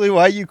partially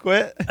why you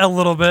quit? A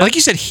little bit. Like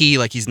you said,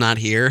 like he's not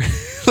here.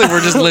 Like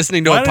we're just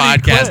listening to a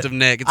podcast of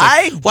Nick. It's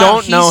like, I wow,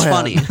 don't know he's him.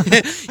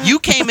 funny. You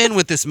came in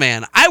with this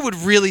man. I would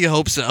really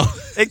hope so.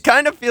 It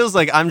kind of feels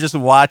like I'm just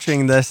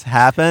watching this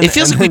happen. It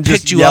feels and like we then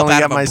just picked you up yelling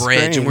out at of a my bridge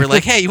screen. and we're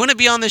like, hey, you want to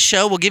be on this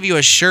show? We'll give you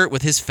a shirt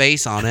with his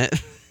face on it.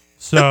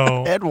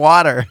 So and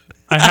water.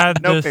 I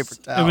had No this.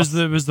 paper towels.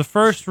 It was the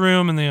first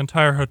room in the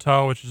entire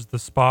hotel, which is the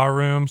spa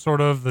room,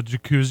 sort of the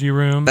jacuzzi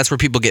room. That's where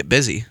people get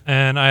busy.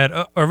 And I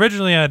had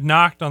originally I had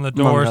knocked on the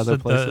door, Among other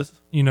places.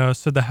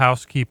 said the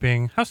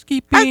housekeeping,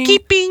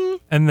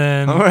 and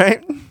then All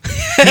right.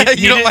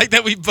 You don't like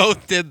that we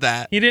both did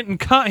that. he didn't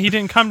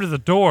come to the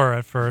door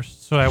at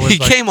first, so I was He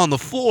like, came on the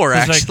floor,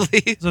 I was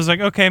actually. so I was like,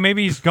 okay,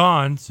 maybe he's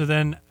gone. So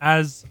then,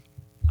 as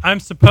I'm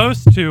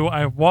supposed to,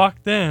 I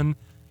walked in,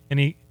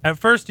 and at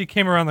first he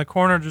came around the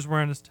corner just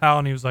wearing his towel,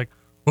 and he was like,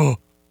 oh.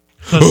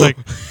 So I was like,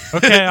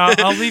 okay,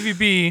 I'll leave you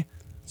be.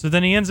 So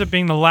then he ends up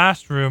being the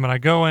last room, and I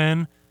go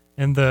in,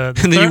 and and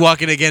then you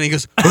walk in again, and he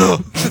goes, oh.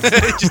 He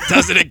just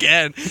does it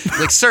again.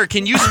 Like, sir,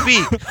 can you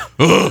speak?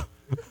 Oh.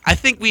 I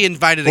think we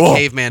invited a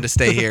caveman to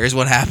stay here, is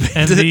what happened.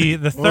 And the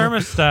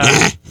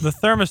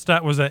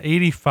thermostat was at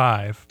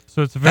 85,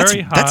 so it's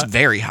very hot. That's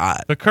very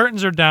hot. The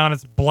curtains are down.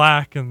 It's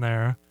black in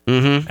there.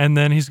 Mm-hmm. And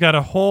then he's got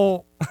a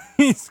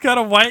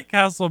White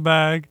Castle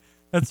bag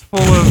that's full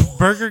of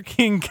Burger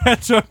King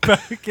ketchup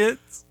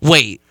packets.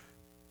 Wait.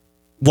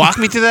 Walk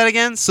me through that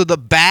again. So the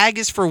bag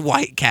is for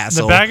White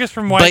Castle. The bag is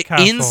from White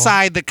Castle. But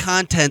inside the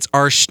contents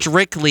are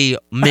strictly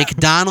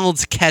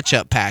McDonald's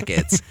ketchup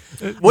packets.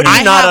 What do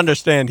you not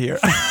understand here?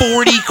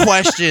 40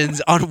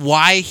 questions on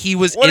why he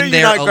was What in are you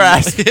there. not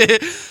grasping?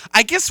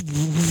 I guess,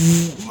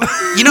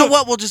 you know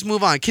what? We'll just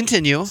move on.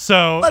 Continue.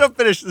 So let him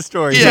finish the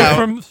story.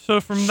 Yeah.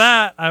 So from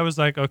that, I was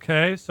like,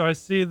 okay. So I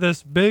see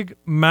this big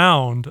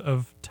mound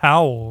of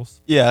towels.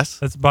 Yes.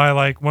 That's by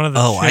like one of the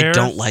chairs. I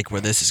don't like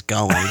where this is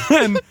going.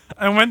 And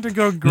I went to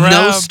go grab.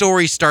 No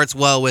story starts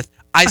well with,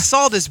 I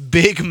saw this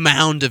big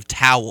mound of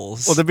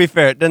towels. Well, to be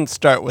fair, it didn't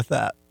start with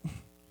that.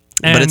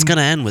 But it's going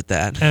to end with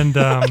that. And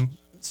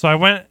so I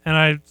went and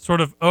I sort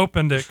of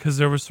opened it because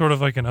there was sort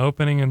of like an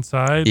opening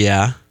inside.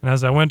 Yeah. And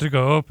as I went to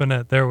go open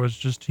it, there was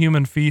just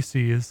human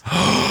feces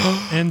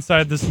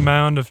inside this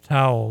mound of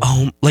towels.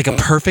 Oh, like a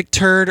perfect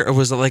turd? Or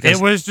was it like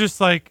It was just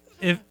like...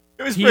 It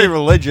was pretty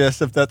religious,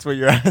 if that's what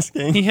you're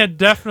asking. He had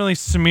definitely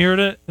smeared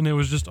it, and it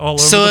was just all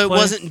over the So place. it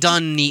wasn't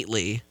done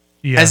neatly.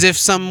 Yeah. As if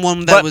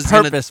someone that but was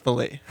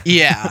purposefully.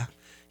 Yeah.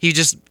 He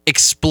just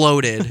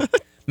exploded.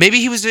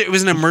 Maybe it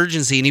was an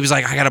emergency, and he was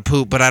like, I gotta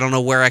poop, but I don't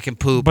know where I can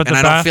poop, But and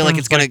I don't feel like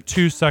it's gonna... like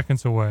 2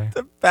 seconds away.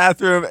 The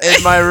bathroom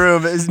in my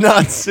room is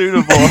not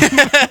suitable.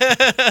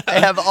 I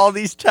have all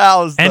these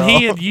towels, And though.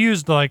 he had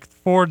used like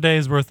 4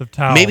 days worth of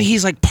towels. Maybe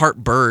he's like part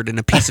bird, and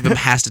a piece of him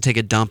has to take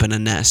a dump in a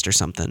nest or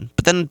something.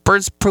 But then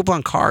birds poop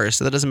on cars,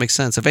 so that doesn't make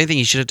sense. If anything,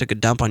 you should have took a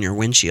dump on your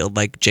windshield,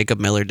 like Jacob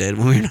Miller did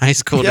when we were in high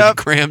school. Yep.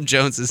 To Graham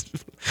Jones's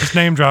Just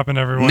name dropping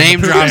everyone. name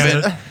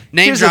dropping.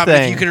 Name Here's the dropping. If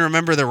thing. you can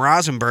remember the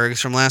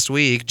Rosenbergs from last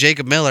week,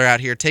 Jacob Miller out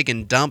here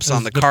taking dumps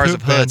on the the cars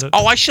poop of hoods. bandit.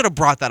 Oh, I should have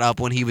brought that up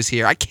when he was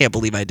here. I can't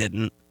believe I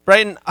didn't.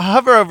 Brighton,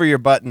 hover over your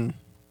button.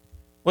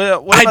 What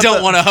I about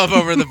don't want to hover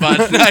over the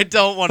button. I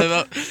don't want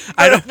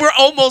to. We're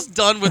almost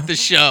done with the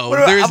show.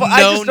 There's no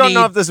I just don't need.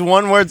 know if this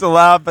one word's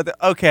allowed, but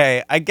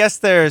okay. I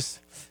guess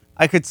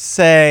I could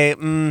say,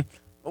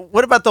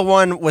 what about the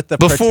one with the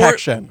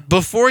protection?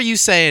 Before you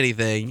say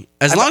anything,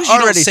 as I've long as you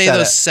don't already say said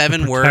those it.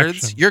 7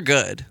 words, you're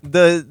good.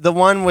 The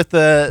one with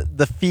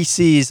the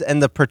feces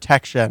and the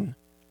protection.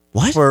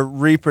 What? For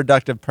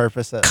reproductive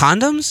purposes.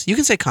 Condoms? You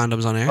can say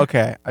condoms on air.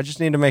 Okay, I just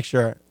need to make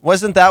sure.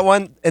 Wasn't that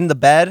one in the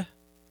bed?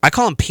 I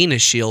call them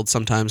penis shields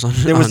sometimes.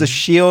 There was a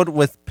shield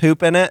with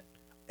poop in it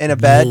in a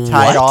bed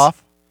tied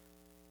off.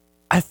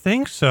 I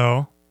think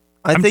so.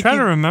 I'm trying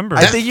to remember.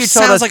 I think you told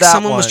sounds us like that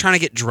someone was once. trying to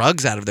get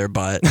drugs out of their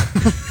butt,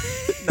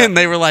 and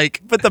they were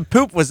like, But the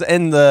poop was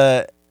in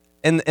the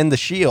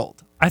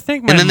shield. I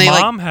think And my then they,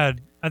 mom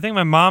had. I think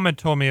my mom had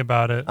told me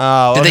about it.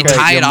 Oh, Did they okay,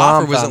 tie your it off,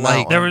 mom or was it found that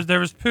like- one. There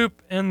was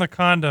poop in the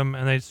condom,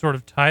 and they sort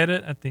of tied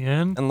it at the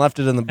end, and left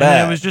it in the and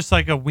bag? it was just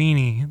like a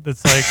weenie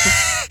that's like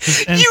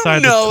just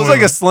inside know, the It was toilet.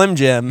 like a Slim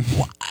Jim.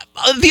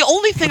 the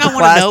only thing I With the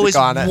want to know plastic is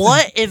on it.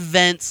 what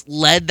events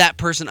led that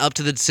person up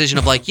to the decision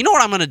of like, you know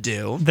what I'm gonna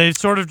do? They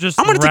sort of just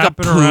I'm gonna take wrap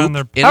a it around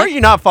poop. their How are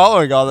you not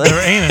following all this? their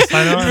anus.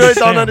 I don't You really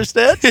don't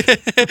understand.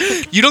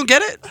 understand? You don't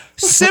get it?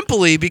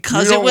 Simply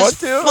because You it don't was want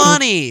to?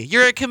 funny.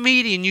 You're a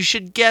comedian. You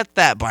should get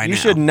that by now. You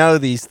should know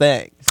these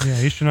things. Yeah,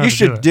 you should know. You how to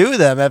should do it. do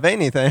them, if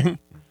anything.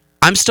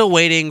 I'm still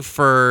waiting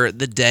for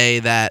the day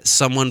that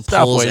someone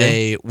Stop pulls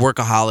waiting. a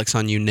Workaholics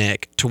on you,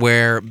 Nick, to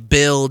where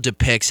Bill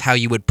depicts how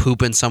you would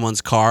poop in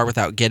someone's car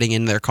without getting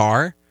in their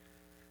car.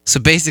 So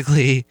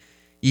basically,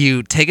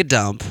 you take a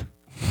dump.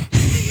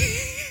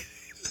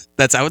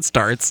 That's how it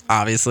starts,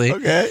 obviously.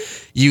 Okay.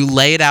 You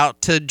lay it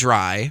out to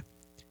dry.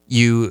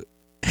 You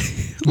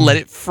let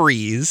it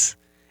freeze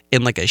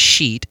in like a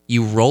sheet.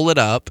 You roll it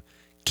up,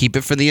 keep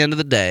it for the end of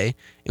the day.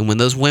 And when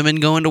those women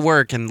go into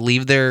work and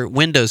leave their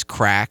windows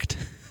cracked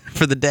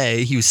for the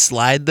day, you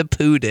slide the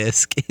poo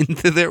disc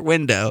into their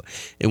window.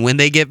 And when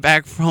they get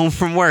back home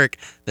from work,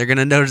 they're going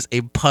to notice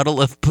a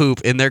puddle of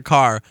poop in their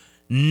car.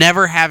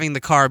 never having the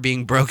car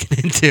being broken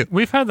into.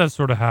 We've had that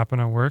sort of happen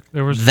at work.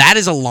 That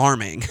is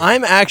alarming.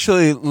 I'm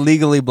actually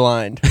legally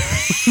blind.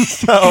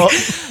 So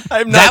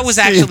I'm not that was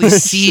actually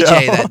CJ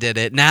that did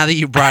it. Now that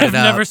you brought it up.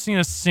 I've never seen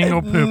a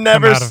single poop.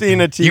 Never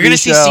seen a TV You're going to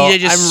see CJ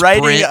just I'm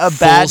writing sprint a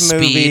bad full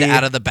movie. speed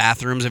out of the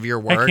bathrooms of your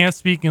work. I can't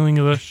speak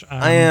English.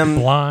 I am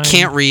blind.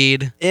 Can't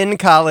read. In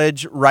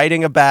college,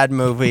 writing a bad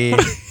movie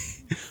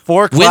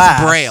for class.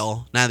 With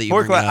Braille, now that you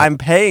bring it up. I'm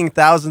paying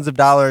thousands of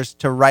dollars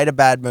to write a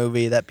bad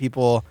movie that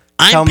people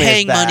tell I'm me is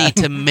paying bad. money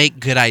to make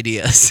good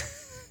ideas.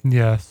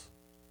 Yes.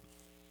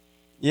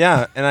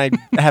 Yeah, and I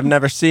have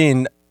never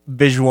seen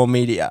visual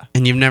media.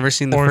 And you've never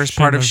seen the first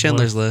part of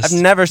Schindler's List.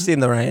 I've never seen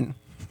The Rain.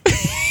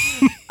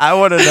 I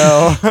want to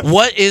know.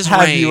 What is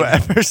have rain? You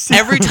ever seen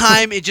Every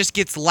time it just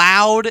gets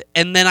loud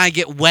and then I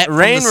get wet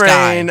rain, from the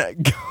sky. Rain,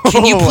 go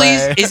Can you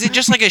please, away. is it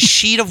just like a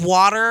sheet of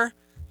water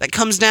that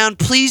comes down?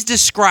 Please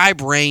describe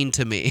rain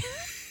to me.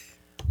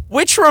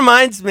 Which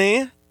reminds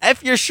me,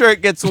 if your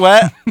shirt gets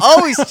wet,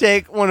 always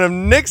take one of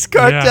Nick's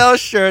Cartel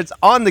shirts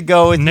on the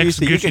go with you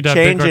so you can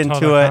change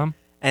into it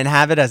and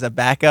have it as a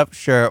backup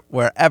shirt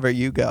wherever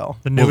you go.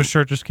 The newest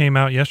shirt just came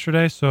out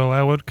yesterday, so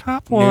I would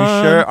cop one. New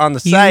shirt on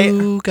the site.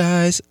 You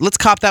guys, let's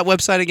cop that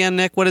website again,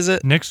 Nick. What is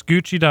it?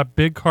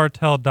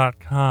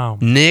 NicksGucci.BigCartel.com.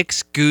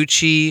 Nick's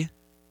Gucci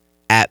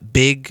at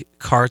Big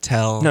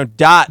Cartel. No,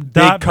 dot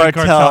Big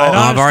Cartel.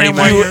 I've already you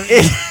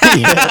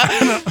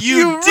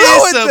You ruined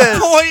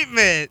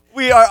disappointment.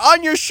 We are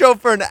on your show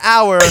for an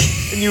hour,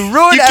 and you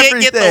ruined You can't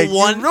everything. get the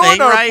one you ruined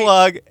thing our right.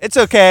 plug. It's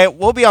okay.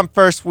 We'll be on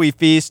First We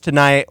Feast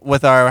tonight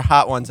with our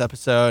Hot Ones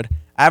episode,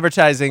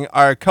 advertising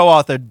our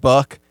co-authored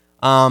book,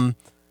 How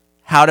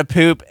to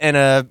Poop in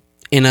a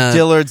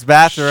Dillard's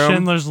Bathroom.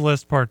 Schindler's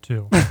List Part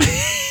 2.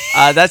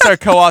 That's our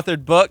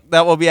co-authored book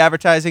that we'll be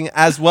advertising,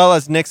 as well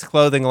as Nick's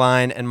clothing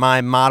line and my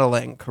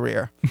modeling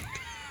career.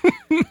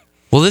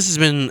 Well, this has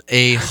been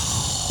a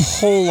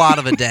whole lot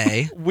of a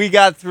day. We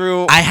got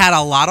through. I had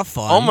a lot of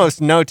fun.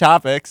 Almost no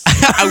topics.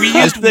 We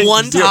used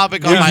one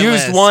topic on my list. You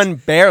used one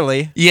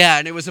barely. Yeah,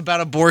 and it was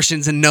about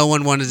abortions, and no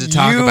one wanted to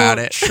talk about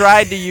it.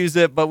 Tried to use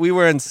it, but we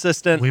were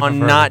insistent on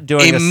not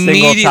doing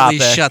Immediately a single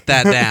topic. shut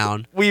that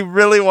down. We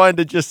really wanted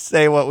to just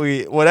say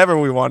whatever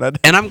we wanted.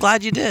 And I'm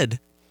glad you did.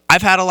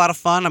 I've had a lot of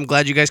fun. I'm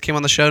glad you guys came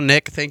on the show.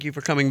 Nick, thank you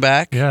for coming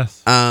back.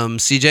 Yes.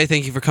 CJ,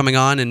 thank you for coming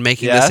on and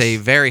making this a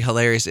very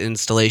hilarious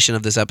installation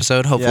of this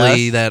episode.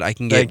 Hopefully that I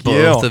can get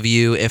both of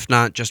you, if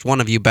not just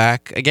one of you,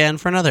 back again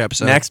for another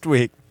episode. Next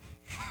week.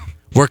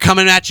 We're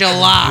coming at you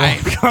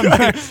live.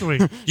 Next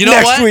week. You know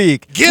Next what?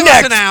 week. Give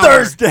Next us an hour.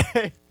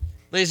 Thursday.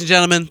 Ladies and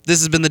gentlemen,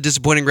 this has been the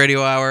Disappointing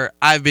Radio Hour.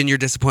 I've been your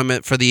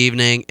disappointment for the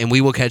evening, and we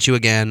will catch you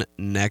again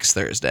next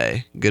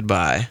Thursday.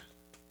 Goodbye.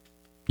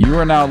 You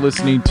are now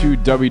listening to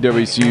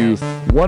WWSU 106.9